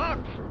going, Buck.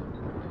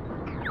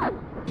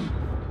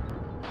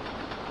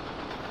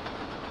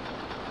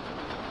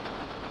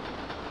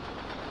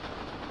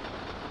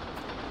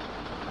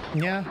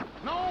 Yeah.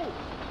 No.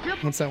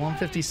 What's that,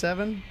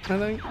 157, I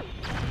think?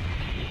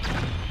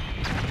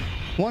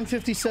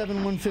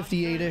 157,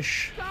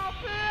 158-ish. Stop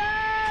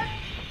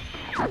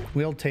it!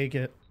 We'll take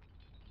it.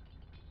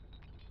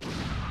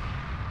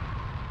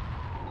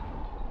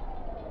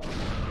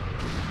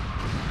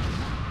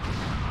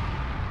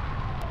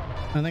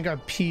 I think our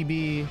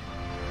PB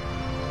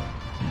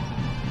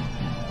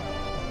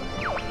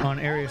on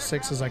Area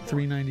 6 is like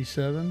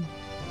 397.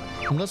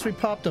 Unless we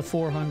popped a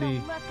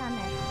 400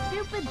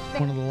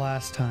 one of the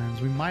last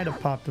times. We might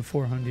have popped a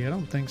 400. I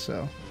don't think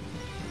so.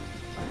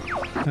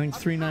 I think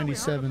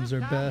 397's our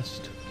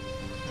best.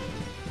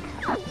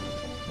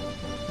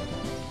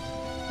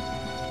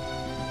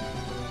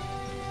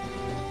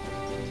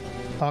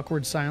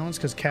 Awkward silence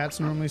because Cat's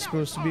normally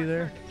supposed to be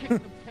there.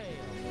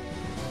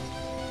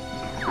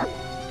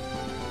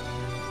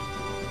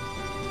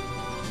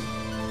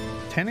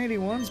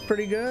 1081's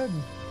pretty good.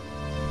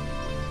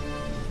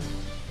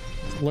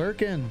 It's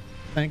lurking.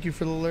 Thank you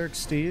for the lurk,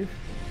 Steve.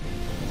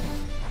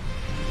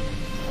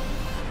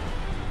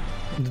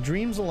 The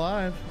Dream's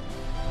alive.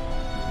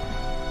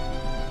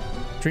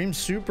 Dream's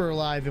super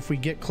alive if we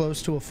get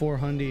close to a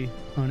 400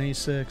 on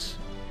A6.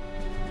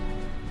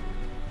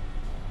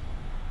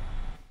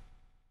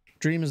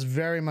 Dream is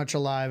very much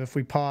alive if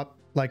we pop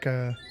like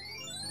a...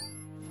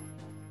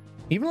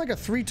 even like a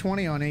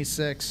 320 on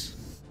A6.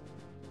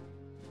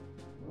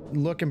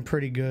 Looking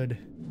pretty good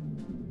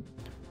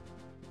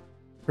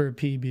for a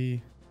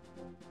PB.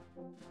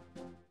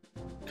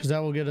 Because that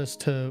will get us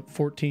to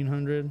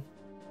 1400.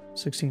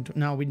 16.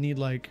 Now we need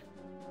like...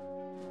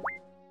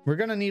 we're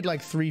gonna need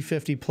like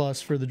 350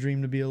 plus for the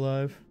Dream to be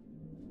alive.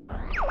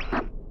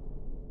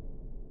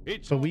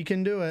 But we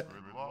can do it.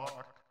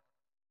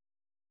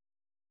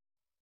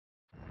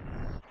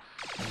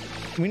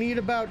 We need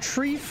about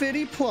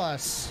 350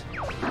 plus.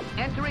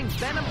 Entering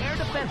Venom Air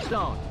Defense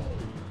Zone.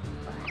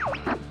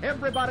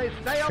 Everybody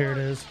stay alert. Here it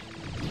is.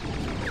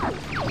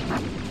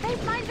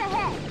 Space mine's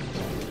ahead.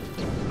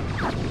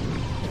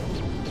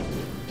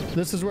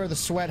 This is where the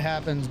sweat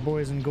happens,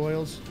 boys and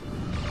goyles.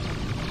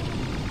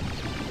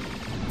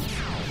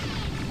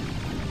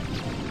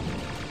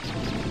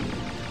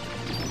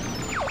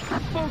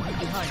 Bogey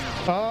behind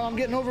us. Oh, I'm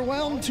getting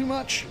overwhelmed too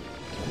much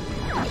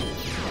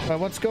by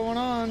what's going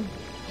on.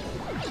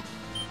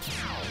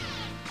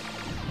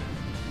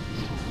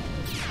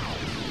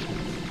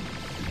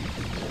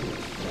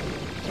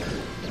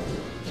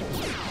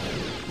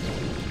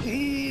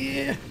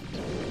 Yeah.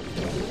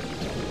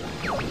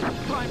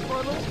 Time for a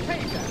little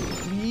payback.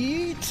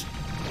 Yeet.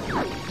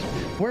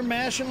 We're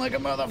mashing like a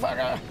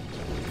motherfucker.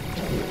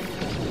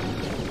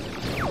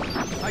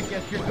 I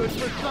guess you're good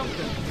for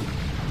something.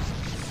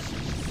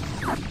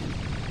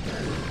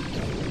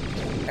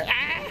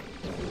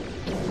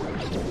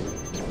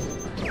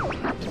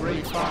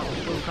 Great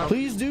Fox will cover.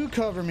 Please do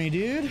cover me,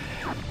 dude.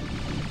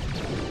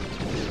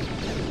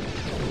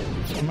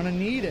 I'm gonna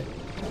need it.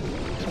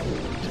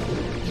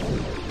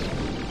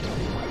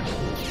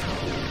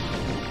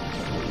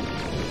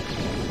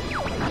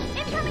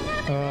 Incoming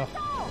enemy!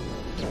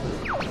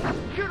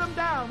 Shoot him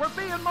down. We're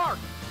being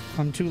marked.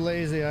 I'm too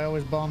lazy. I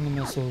always bomb the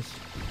missiles.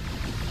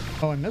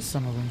 Oh, I missed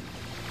some of them.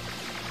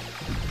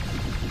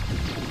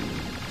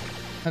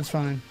 That's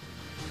fine.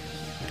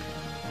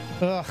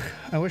 Ugh,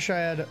 I wish I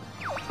had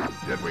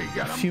Did we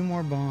get a him? few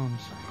more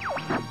bombs.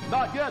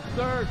 Not yet,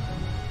 sir.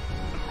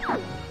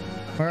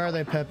 Where are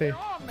they, Pepe? They're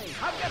on me.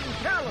 I'm getting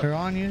careless. They're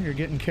on you? You're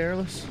getting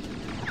careless?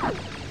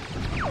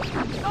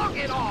 Knock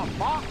it off,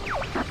 Fox.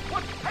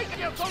 What's taking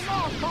you so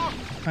long, Fox?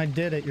 I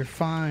did it. You're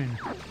fine.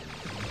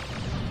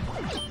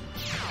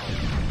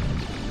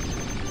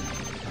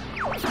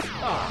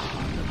 Ah,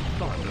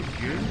 the sun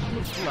begins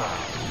to fly.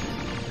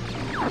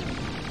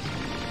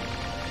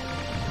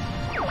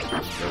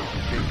 Those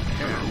big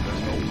cans are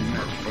no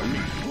match for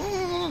me.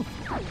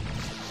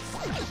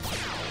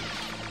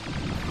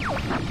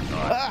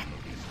 Ah!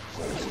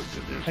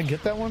 I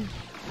get that one?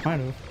 Might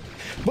have.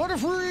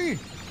 Butterfree!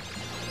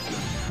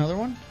 Another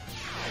one?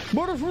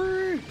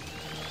 Butterfree!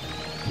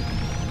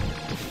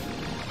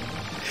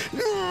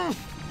 Ah!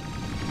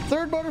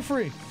 Third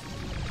Butterfree!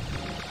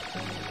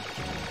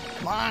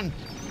 Come on!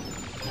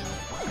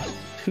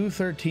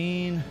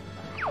 213.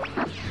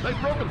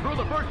 They've broken through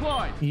the first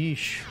line.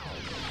 Yeesh.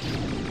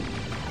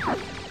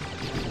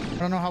 I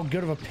don't know how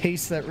good of a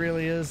pace that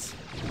really is,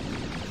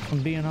 if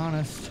I'm being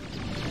honest.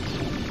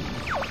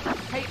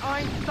 Hey,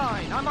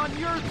 Einstein, I'm on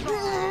your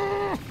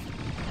side.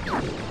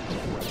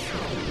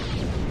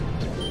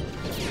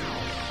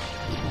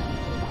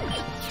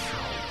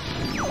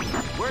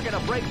 We're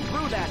gonna break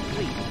through that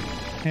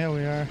fleet. Yeah,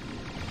 we are.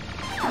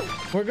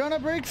 We're gonna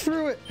break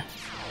through it.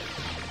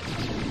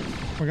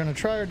 We're gonna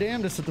try our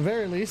damnedest at the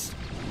very least.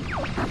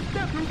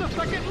 They're through the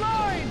second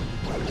line.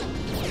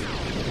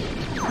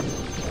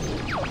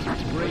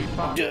 Great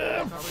Fox.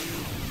 Yeah.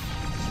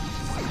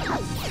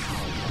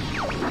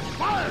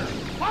 Fire!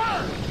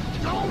 Fire!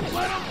 Don't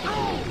let them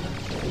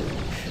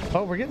through!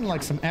 Oh, we're getting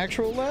like some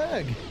actual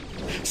lag.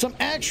 Some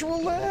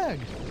actual lag.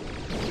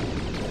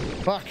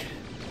 Fuck.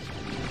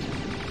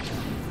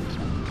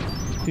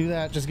 Do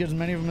that. Just get as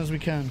many of them as we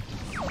can.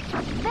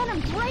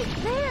 Venom's right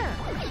there!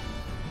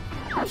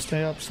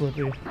 Stay up,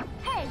 Slippy.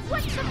 Hey,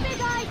 what's the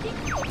big idea?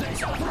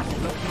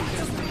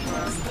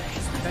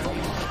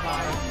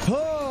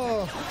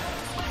 Oh,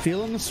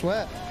 feeling the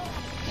sweat.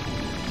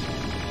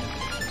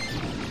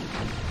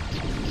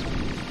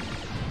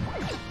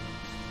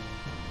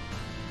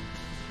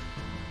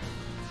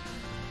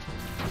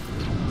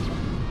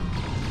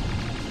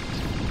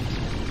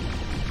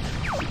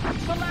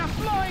 The last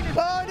line is...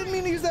 Oh, I didn't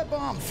mean to use that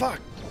bomb. Fuck.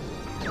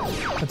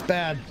 That's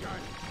bad.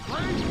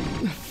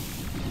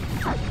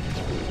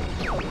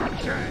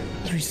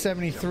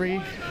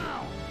 373.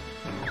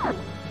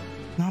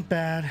 Not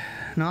bad.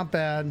 Not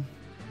bad.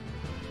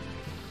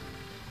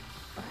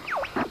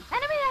 Enemy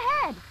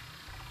ahead!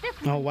 This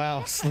Oh,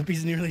 wow.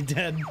 Slippy's nearly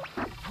dead.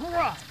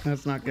 Trust.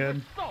 That's not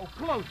good. So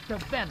close to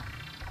Venom.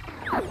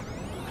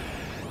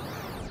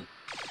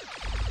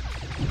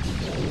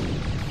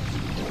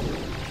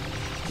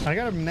 I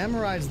gotta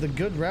memorize the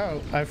good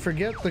route. I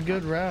forget the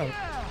good route.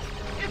 Yeah,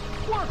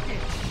 it's working.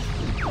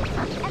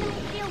 enemy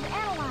shield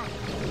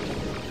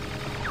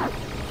analyzed.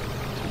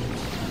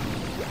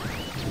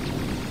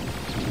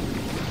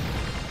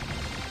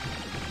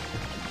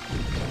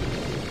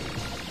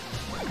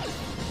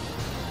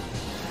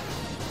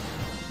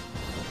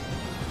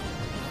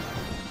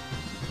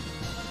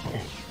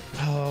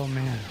 Oh,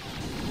 man.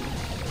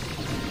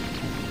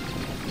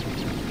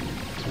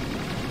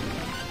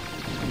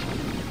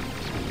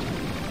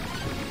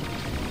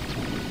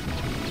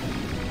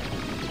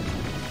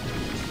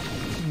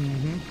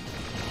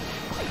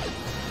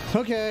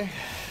 Okay,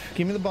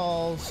 give me the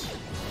balls.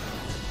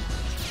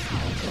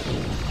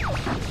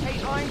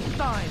 Hey,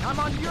 Einstein, I'm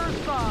on your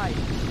side.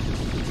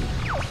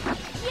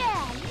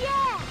 Yeah,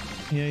 yeah!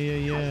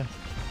 Yeah.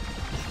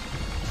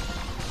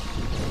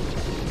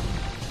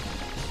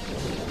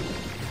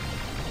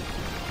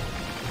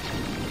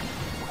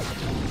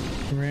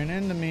 Ran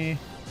into me.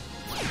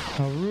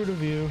 How rude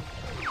of you.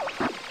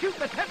 Shoot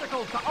the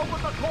tentacles to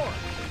open the core.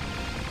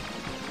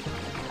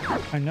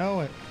 I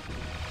know it.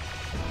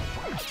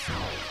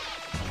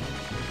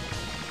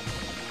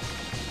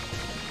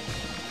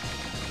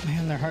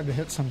 Man, they're hard to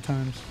hit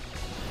sometimes.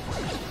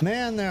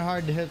 Man, they're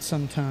hard to hit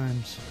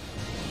sometimes.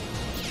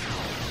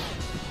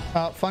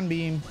 Fun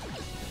beam.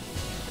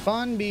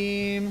 Fun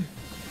beam.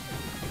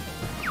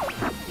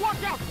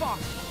 Watch out,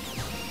 Fox.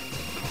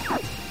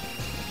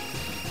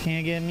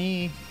 Can't get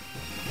me.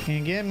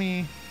 Can't get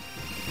me.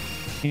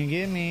 Can't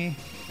get me.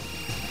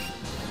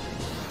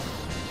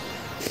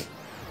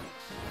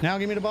 Now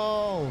give me the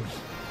balls.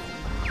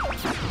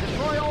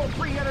 Destroy all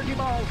three energy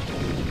balls.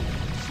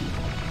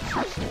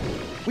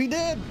 We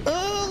did!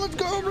 Oh, let's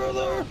go,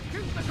 brother!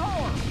 Shoot the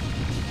core.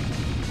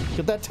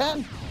 Get that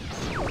 10.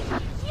 You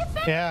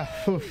did Yeah.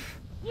 it! Oof.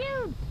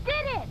 You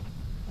did it!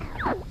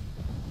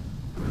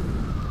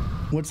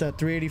 What's that,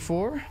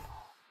 384?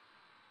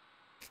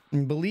 I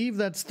believe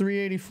that's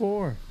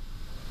 384.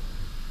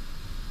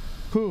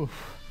 Whew.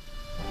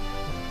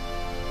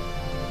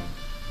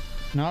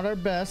 Not our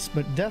best,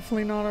 but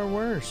definitely not our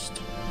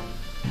worst.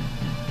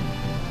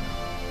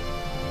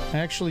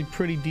 Actually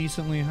pretty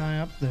decently high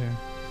up there.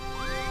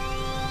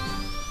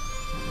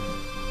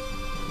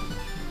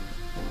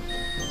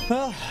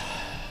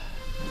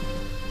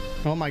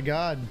 Oh my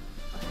god.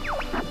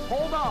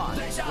 Hold on.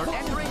 We're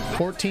entering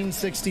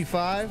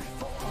 1465.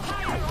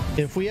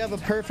 If we have a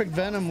perfect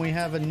Venom, we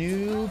have a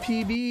new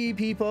PB,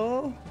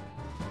 people.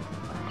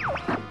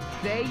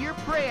 Say your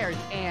prayers,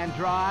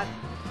 Android.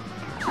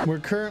 We're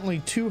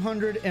currently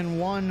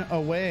 201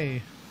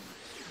 away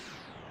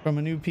from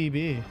a new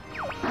PB.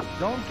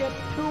 Don't get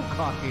too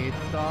cocky,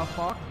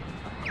 Starfox.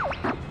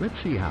 Let's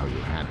see how you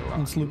handle it.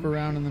 Let's loop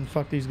around and then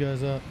fuck these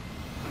guys up.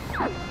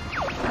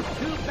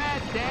 Too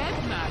bad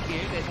Dad's not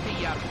here to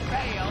see you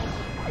fail.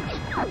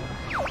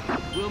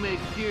 We'll make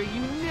sure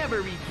you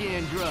never reach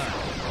Android.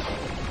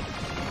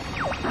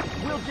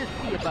 We'll just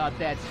see about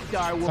that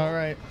Star Wars. All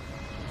right.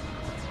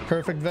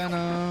 Perfect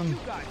Venom. You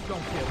guys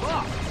don't give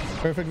up.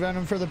 Perfect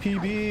Venom for the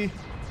PB.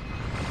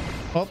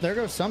 Oh, there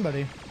goes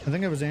somebody. I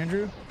think it was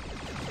Andrew.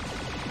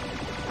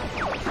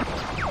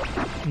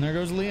 And there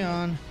goes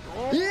Leon.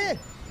 Yeah!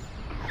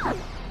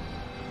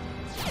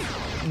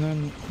 And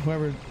then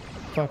whoever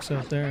fucks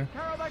up there.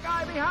 Take care of the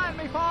guy behind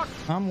me, Fox.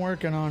 I'm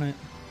working on it.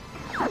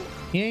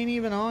 He ain't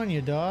even on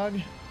you, dog.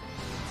 You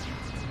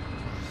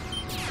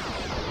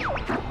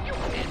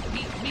can't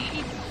beat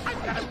me.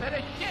 I've got a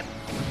better ship.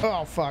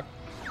 Oh, fuck.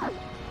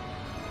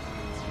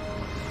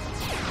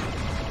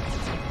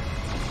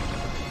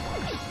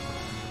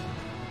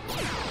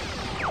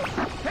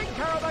 Take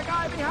care of the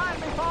guy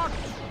behind me, Fox.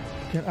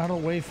 Get out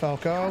of the way,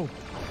 Falco.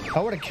 I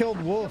would have killed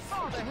Wolf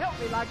Father, help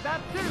me like that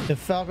too. if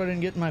Falco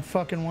didn't get in my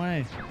fucking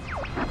way.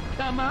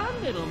 Come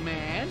on, little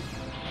man.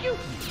 Shoot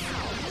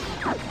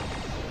me.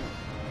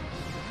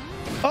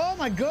 Oh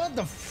my god,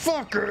 the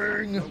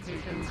fucking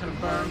Location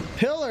confirmed.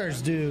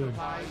 pillars, dude.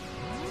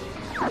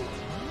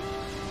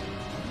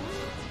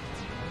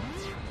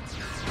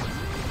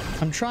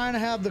 I'm trying to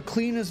have the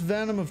cleanest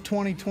Venom of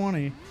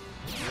 2020.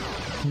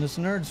 And this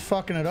nerd's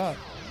fucking it up.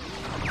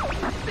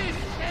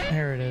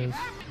 There it is.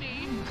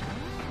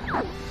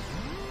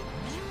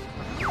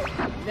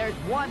 There's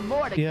one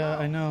more to Yeah,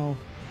 go. I know,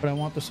 but I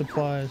want the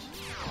supplies.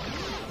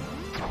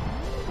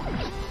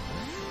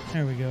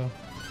 There we go.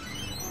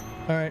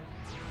 Alright,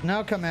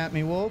 now come at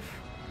me, Wolf.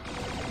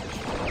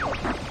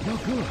 You're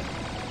good,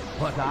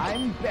 but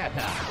I'm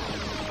better.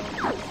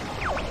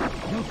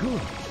 You're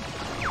good.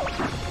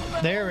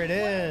 There it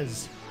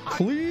is.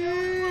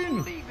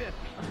 Clean! Leave it.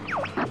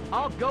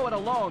 I'll go it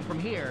alone from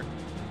here.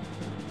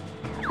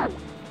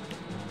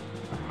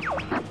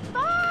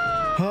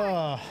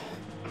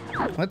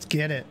 Let's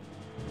get it.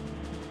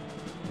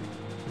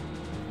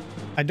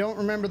 I don't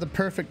remember the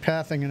perfect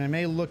pathing, and I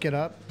may look it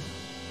up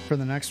for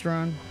the next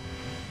run.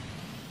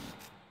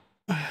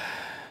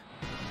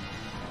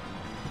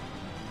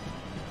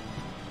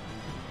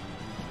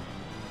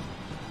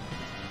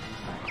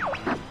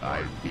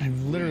 I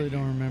literally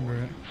don't remember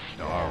it.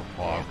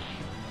 Starfox,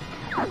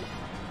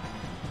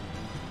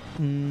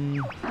 Mm,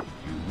 you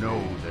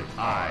know that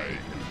I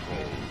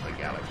control the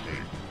galaxy.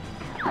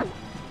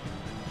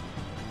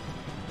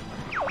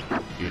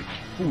 It's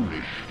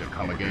foolish to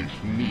come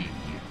against me.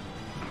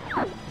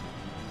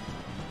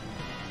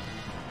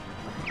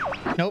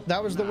 nope,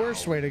 that was the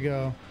worst way to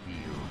go.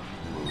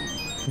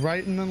 Feel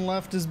Right and then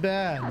left is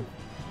bad.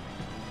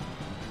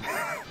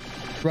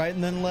 Right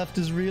and then left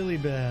is really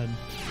bad.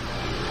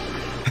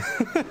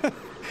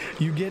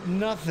 You get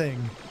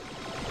nothing.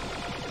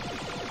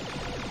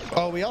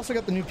 Oh, we also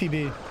got the new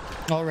PB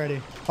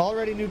already.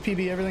 Already new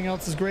PB. Everything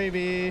else is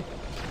gravy.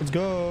 Let's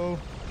go.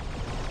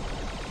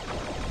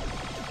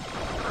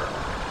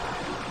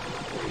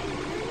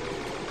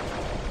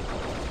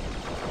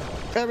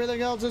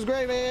 Everything else is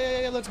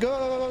gravy. Let's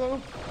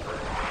go.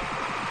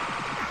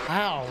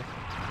 Ow.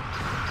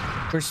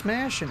 We're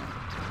smashing it.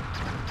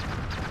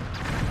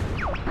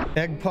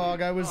 Egg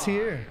Pog, I was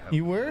here.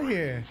 You were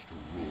here.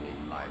 to rule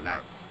my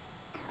life.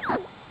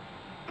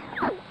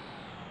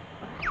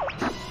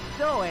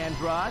 So,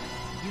 Android,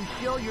 you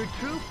show your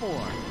true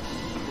form.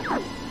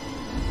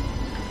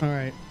 All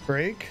right,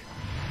 break.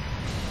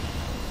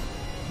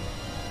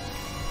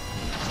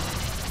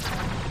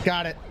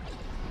 Got it.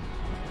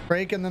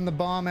 Break and then the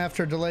bomb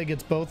after delay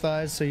gets both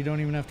eyes, so you don't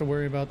even have to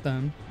worry about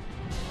them.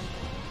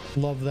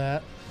 Love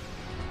that.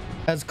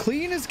 As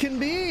clean as can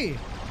be.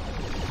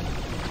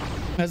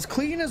 As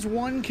clean as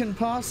one can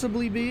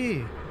possibly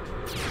be.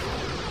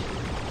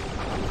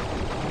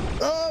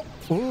 Oh!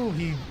 Ooh,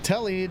 he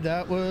tellied.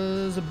 That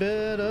was a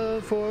bit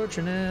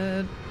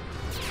unfortunate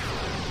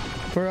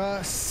for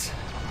us.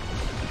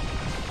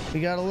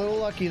 We got a little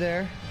lucky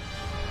there.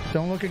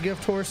 Don't look a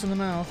gift horse in the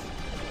mouth.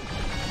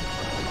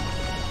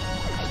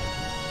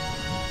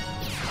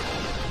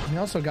 We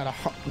also got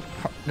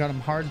got him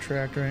hard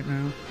tracked right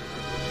now.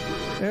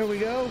 There we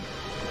go.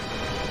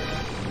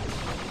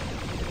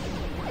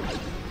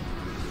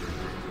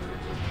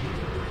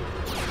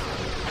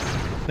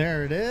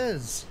 There it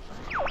is.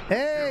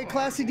 Hey,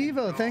 Classy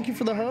Devo, thank you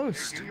for the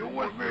host.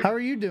 How are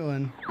you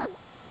doing?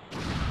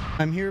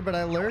 I'm here, but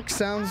I lurk.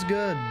 Sounds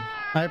good.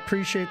 I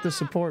appreciate the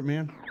support,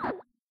 man.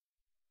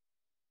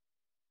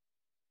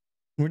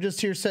 We're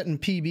just here setting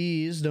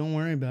PBs. Don't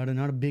worry about it.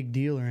 Not a big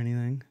deal or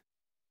anything.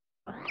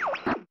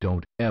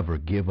 Don't ever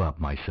give up,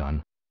 my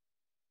son.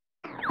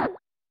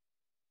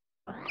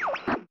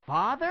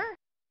 Father?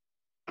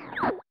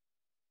 All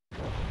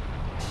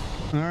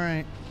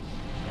right.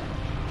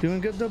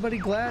 Doing good though, buddy.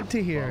 Glad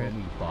to hear Follow it.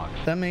 me, Fox.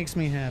 That makes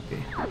me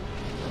happy.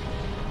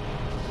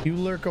 You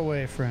lurk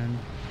away, friend.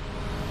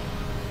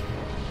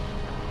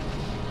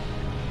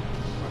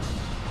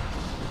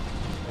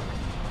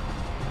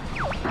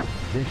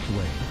 This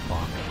way,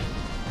 Fox.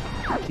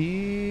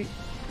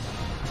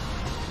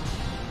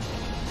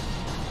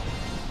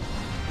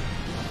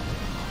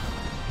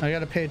 I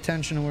gotta pay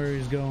attention to where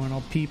he's going.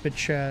 I'll peep at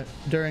chat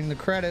during the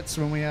credits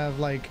when we have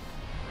like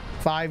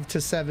 5 to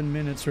 7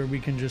 minutes where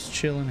we can just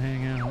chill and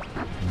hang out.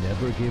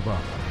 Never give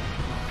up.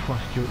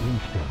 Trust your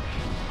instincts.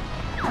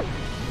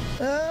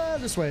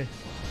 This way.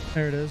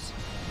 There it is.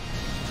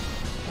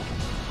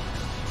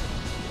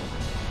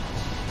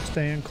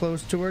 Staying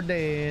close to her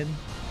dad.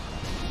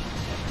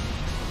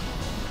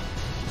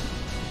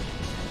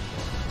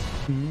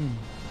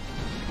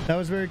 That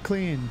was very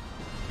clean.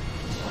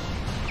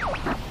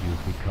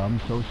 You've become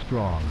so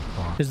strong,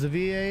 Fox. Is the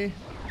VA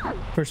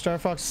for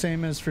Starfox the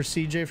same as for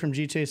CJ from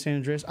GTA San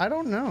Andreas? I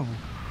don't know.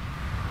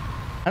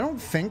 I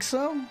don't think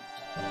so.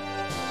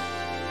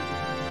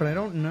 But I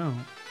don't know.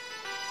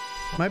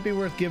 Might be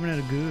worth giving it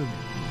a goog.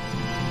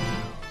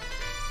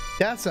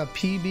 That's a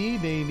PB,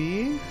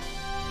 baby.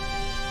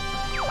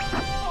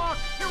 Fox,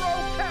 you're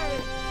okay!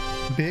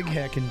 Big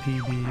heckin'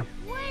 PB.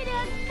 Way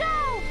to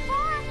go,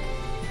 Fox!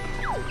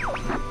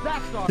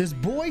 That's all. This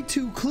boy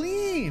too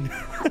clean.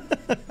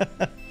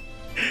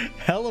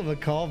 Hell of a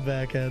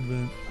callback,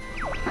 Edmund.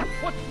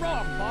 What's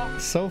wrong,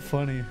 Fox? So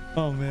funny.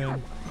 Oh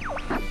man.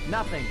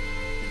 Nothing.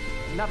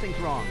 Nothing's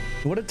wrong.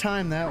 What a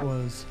time that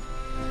was.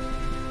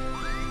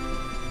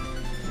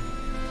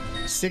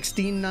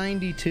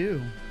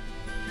 1692.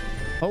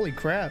 Holy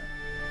crap.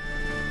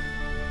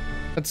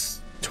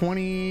 That's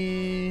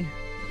 20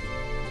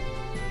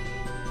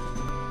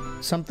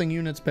 something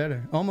units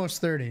better.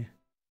 Almost 30.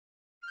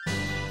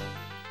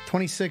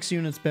 26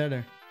 units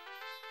better.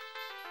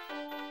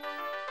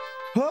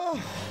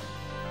 Oh.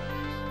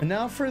 And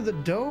now for the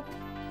dope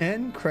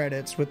end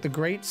credits with the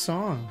great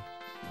song.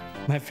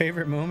 My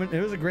favorite moment.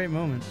 It was a great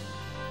moment.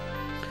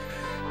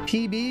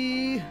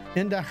 PB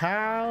in the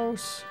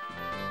house.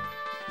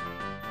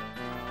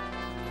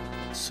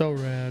 So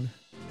rad.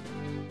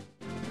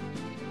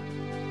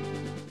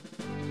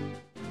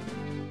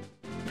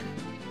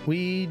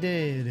 We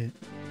did it.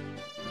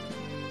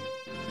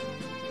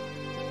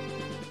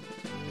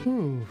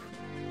 Whew.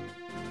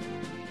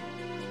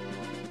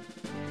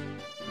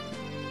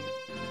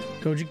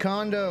 Koji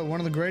Kondo, one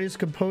of the greatest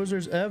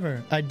composers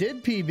ever. I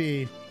did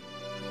PB.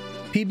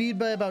 PB'd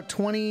by about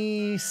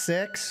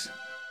 26,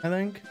 I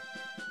think.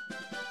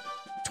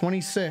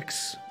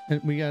 26.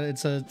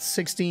 It's a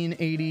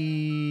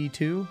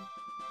 1682,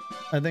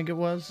 I think it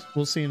was.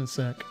 We'll see in a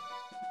sec.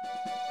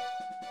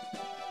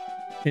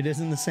 It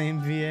isn't the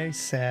same VA?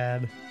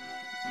 Sad.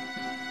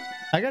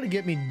 I gotta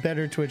get me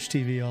better Twitch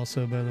TV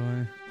also, by the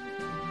way.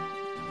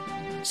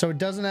 So it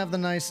doesn't have the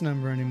nice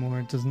number anymore.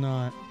 It does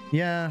not.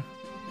 Yeah.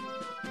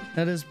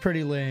 That is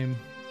pretty lame.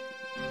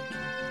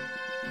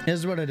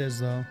 Is what it is,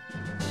 though.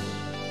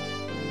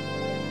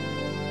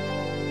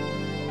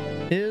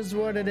 Is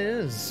what it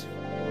is.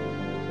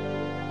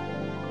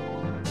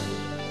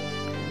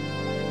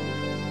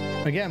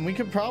 Again, we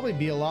could probably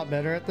be a lot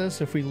better at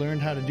this if we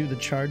learned how to do the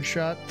charge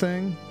shot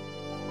thing.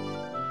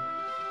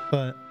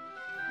 But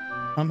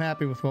I'm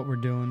happy with what we're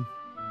doing.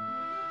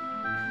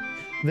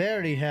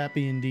 Very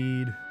happy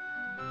indeed.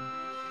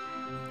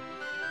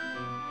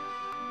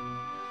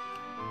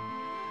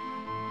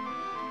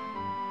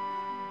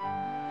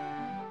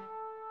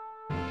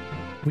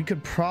 We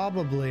could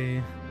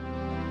probably...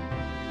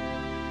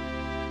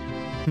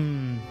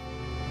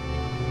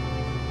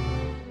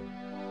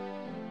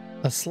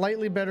 A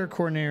slightly better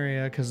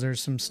Corneria, because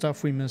there's some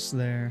stuff we missed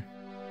there.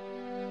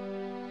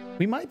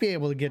 We might be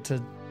able to get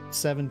to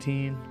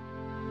 17.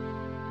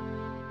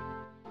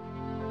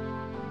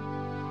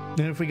 And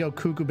if we go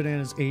cuckoo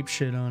bananas ape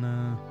shit on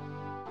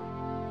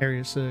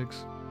Area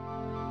 6.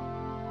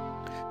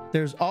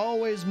 There's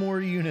always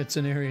more units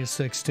in Area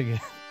 6 to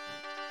get.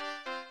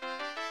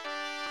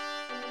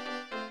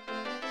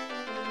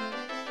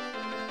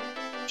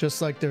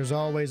 Just like there's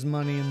always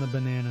money in the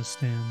banana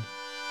stand.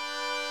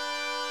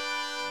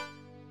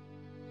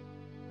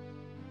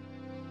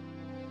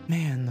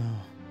 Man,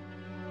 though.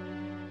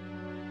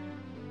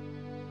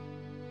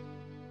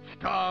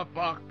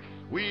 Starfox,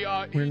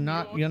 We're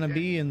not gonna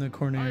be in the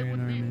Cornerian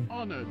army.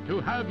 Honored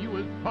to have you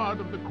as part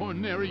of the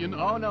Cornerian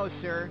army. Oh, no,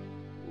 sir.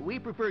 We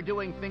prefer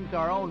doing things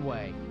our own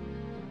way.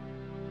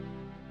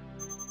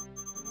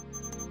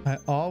 I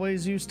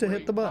always used to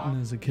hit the button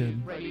as a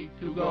kid. Ready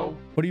to go.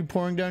 What are you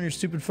pouring down your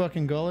stupid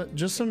fucking gullet?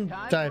 Just some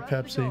Diet For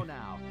us to go Pepsi.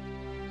 now.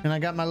 And I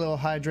got my little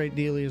hydrate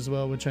dealie as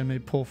well, which I may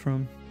pull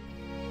from.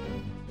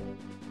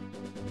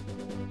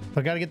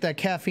 I gotta get that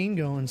caffeine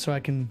going so I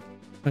can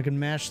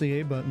mash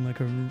the A button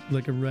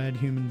like a rad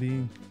human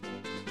being.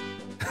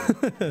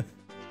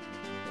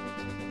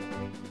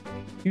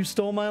 You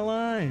stole my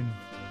line.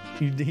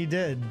 He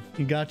did.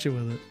 He got you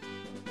with it.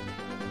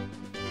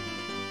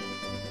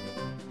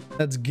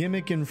 That's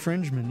gimmick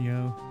infringement,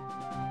 yo.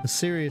 A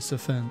serious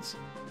offense.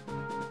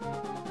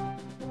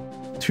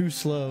 Too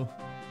slow.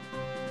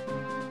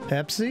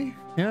 Pepsi?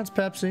 Yeah, it's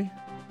Pepsi.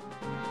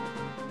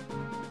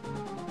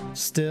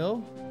 Still?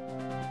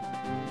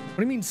 What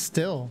do you mean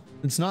still?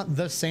 It's not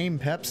the same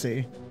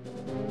Pepsi.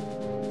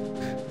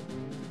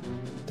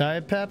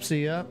 Diet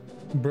Pepsi, yep.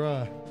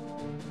 Bruh.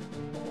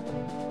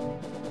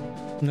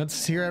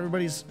 Let's hear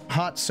everybody's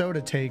hot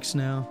soda takes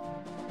now.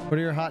 What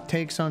are your hot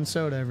takes on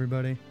soda,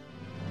 everybody?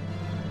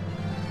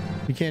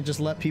 You can't just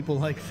let people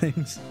like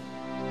things.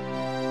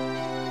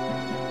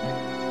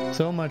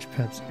 So much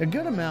Pepsi. A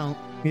good amount.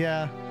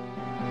 Yeah.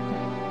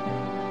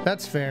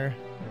 That's fair.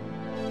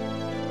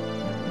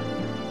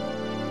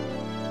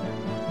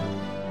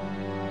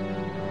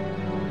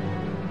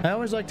 I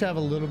always like to have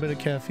a little bit of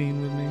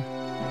caffeine with me.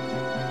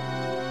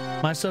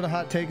 My soda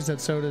hot take is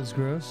that soda is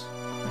gross.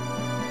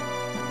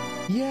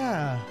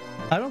 Yeah.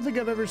 I don't think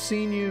I've ever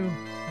seen you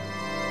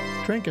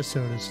drink a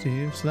soda,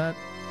 Steve, so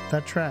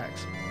that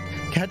tracks.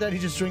 Cat Daddy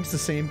just drinks the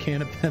same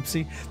can of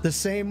Pepsi. The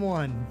same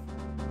one.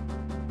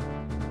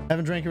 I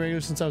haven't drank it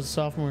regular since I was a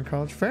sophomore in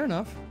college. Fair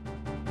enough.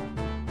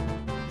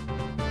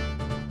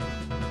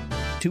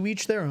 To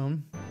each their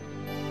own.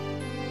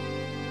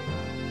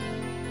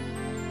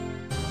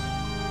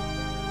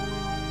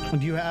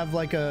 Do you have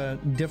like a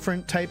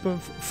different type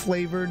of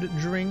flavored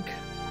drink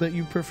that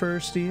you prefer,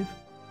 Steve?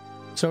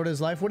 Soda is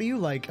life. What do you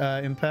like,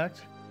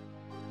 Impact?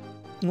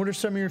 What are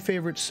some of your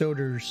favorite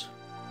sodas?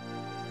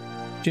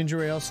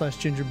 Ginger ale /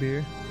 ginger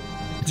beer.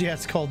 Yeah,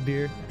 it's called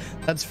beer.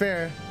 That's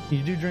fair.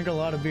 You do drink a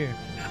lot of beer.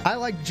 I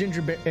like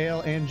ginger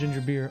ale and ginger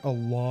beer a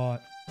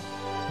lot.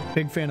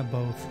 Big fan of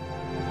both.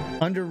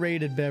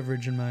 Underrated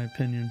beverage, in my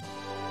opinion.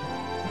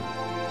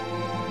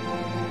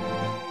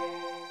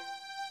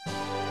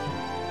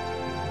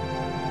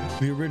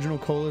 The original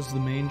cola is the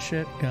main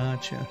shit?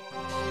 Gotcha.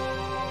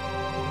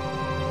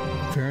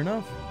 Fair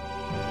enough.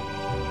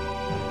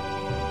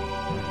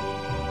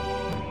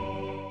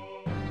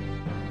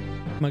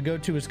 My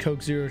go-to is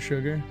Coke Zero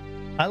Sugar.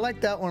 I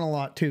like that one a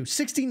lot too.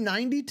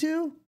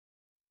 1692?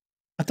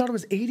 I thought it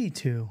was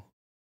 82.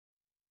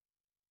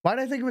 Why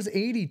did I think it was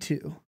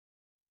 82?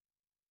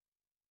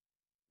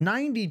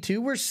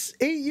 92? We're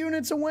 8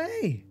 units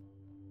away.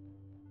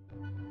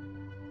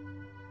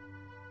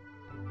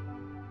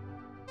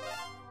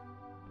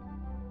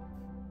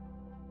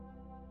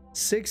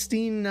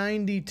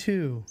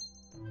 $16.92.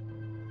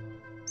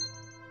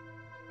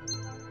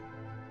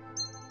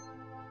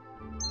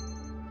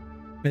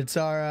 It's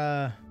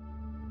our,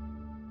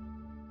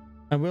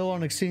 I will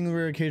on exceedingly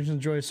rare occasions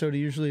enjoy a soda,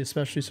 usually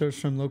especially sodas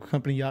from local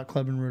company Yacht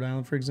Club in Rhode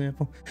Island, for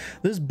example.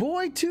 This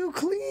boy too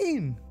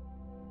clean.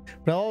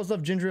 But I always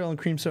love ginger ale and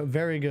cream soda.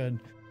 Very good.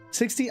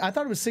 I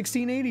thought it was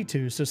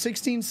 1682. So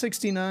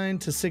 1669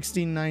 to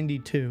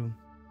 1692.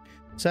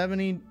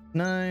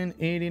 79,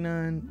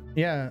 89.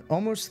 Yeah,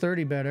 almost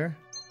 30 better.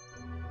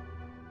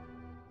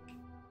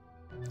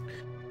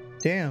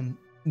 Damn.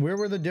 Where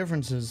were the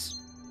differences?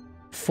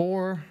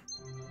 4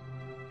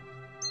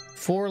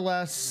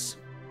 less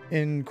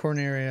in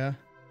Corneria.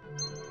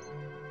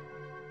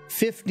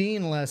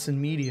 15 less in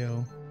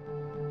Medio.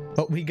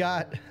 But we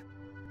got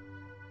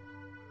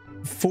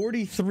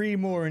 43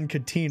 more in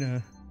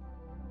Katina.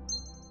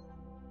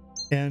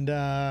 And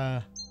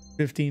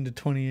 15 to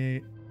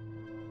 28.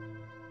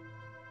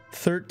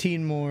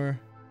 13 more.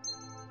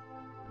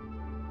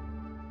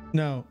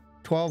 No,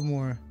 12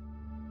 more.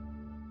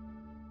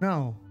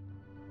 No.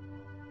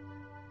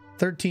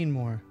 13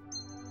 more.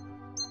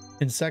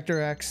 In Sector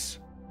X.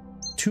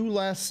 2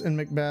 less in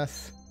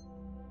Macbeth.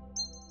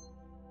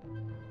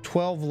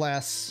 12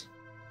 less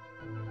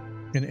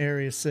in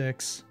Area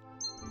 6.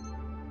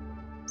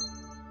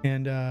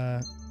 And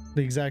the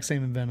exact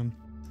same in Venom.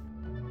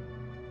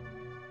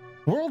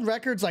 World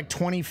record's like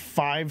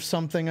 25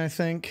 something, I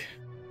think.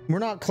 We're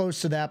not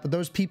close to that, but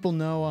those people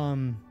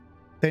know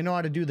they know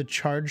how to do the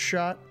charge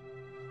shot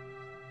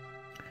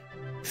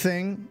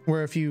thing,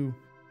 where if you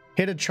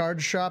hit a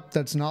charge shot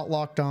that's not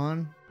locked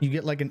on, you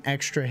get like an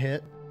extra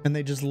hit, and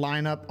they just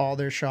line up all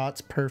their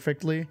shots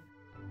perfectly.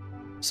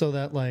 So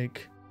that,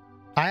 like,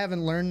 I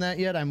haven't learned that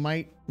yet. I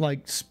might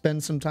like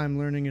spend some time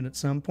learning it at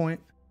some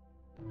point.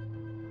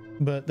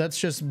 But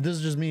this is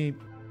just me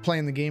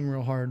playing the game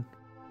real hard.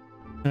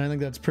 And I think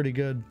that's pretty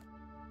good.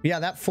 Yeah,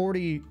 that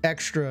 40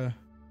 extra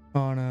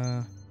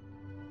on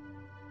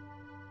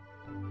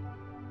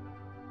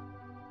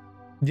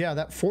yeah,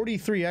 that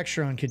 43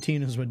 extra on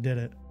Katina is what did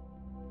it.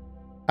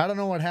 I don't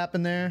know what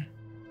happened there.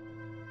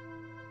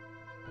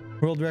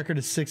 World record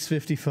is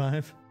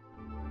 655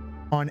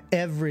 on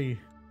everyone,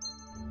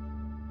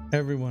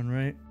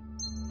 right?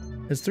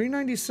 Is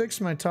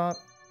 396 my top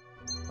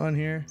on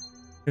here?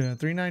 Yeah,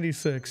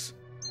 396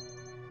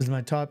 is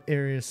my top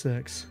area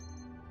 6.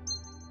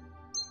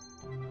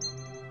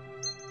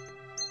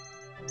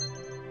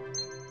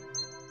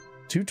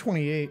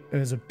 $228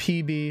 is a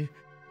PB.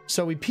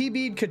 So we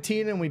PB'd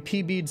Katina and we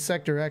PB'd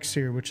Sector X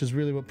here, which is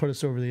really what put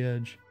us over the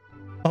edge.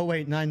 Oh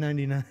wait,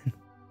 $9.99.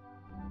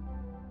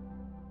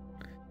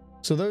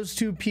 So those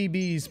two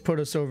PBs put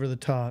us over the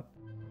top.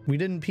 We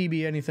didn't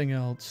PB anything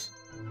else,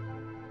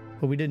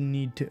 but we didn't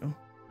need to,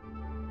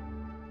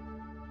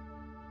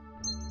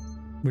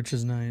 which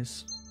is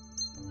nice.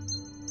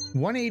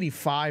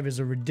 185 is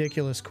a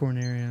ridiculous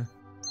corn area,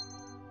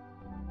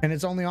 and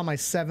it's only on my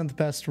 7th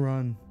best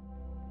run.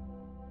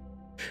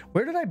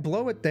 Where did I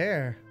blow it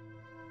there?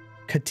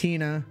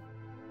 Katina.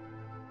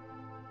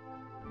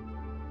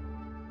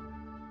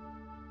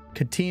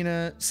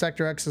 Katina,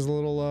 Sector X is a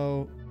little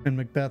low, and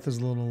Macbeth is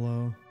a little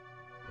low.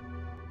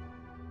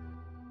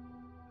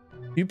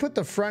 You put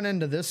the front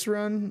end of this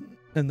run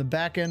and the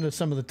back end of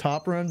some of the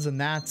top runs, and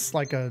that's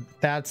like a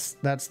that's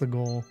the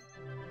goal.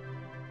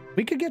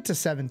 We could get to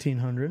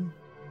 1700.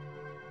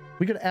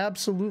 We could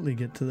absolutely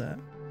get to that.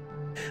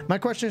 My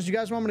question is, do you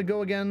guys want me to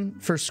go again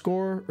for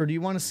score, or do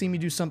you want to see me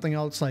do something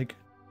else, like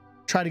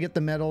try to get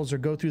the medals or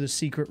go through the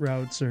secret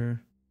routes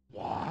or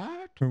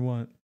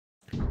what?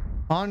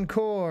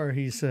 Encore,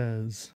 he says.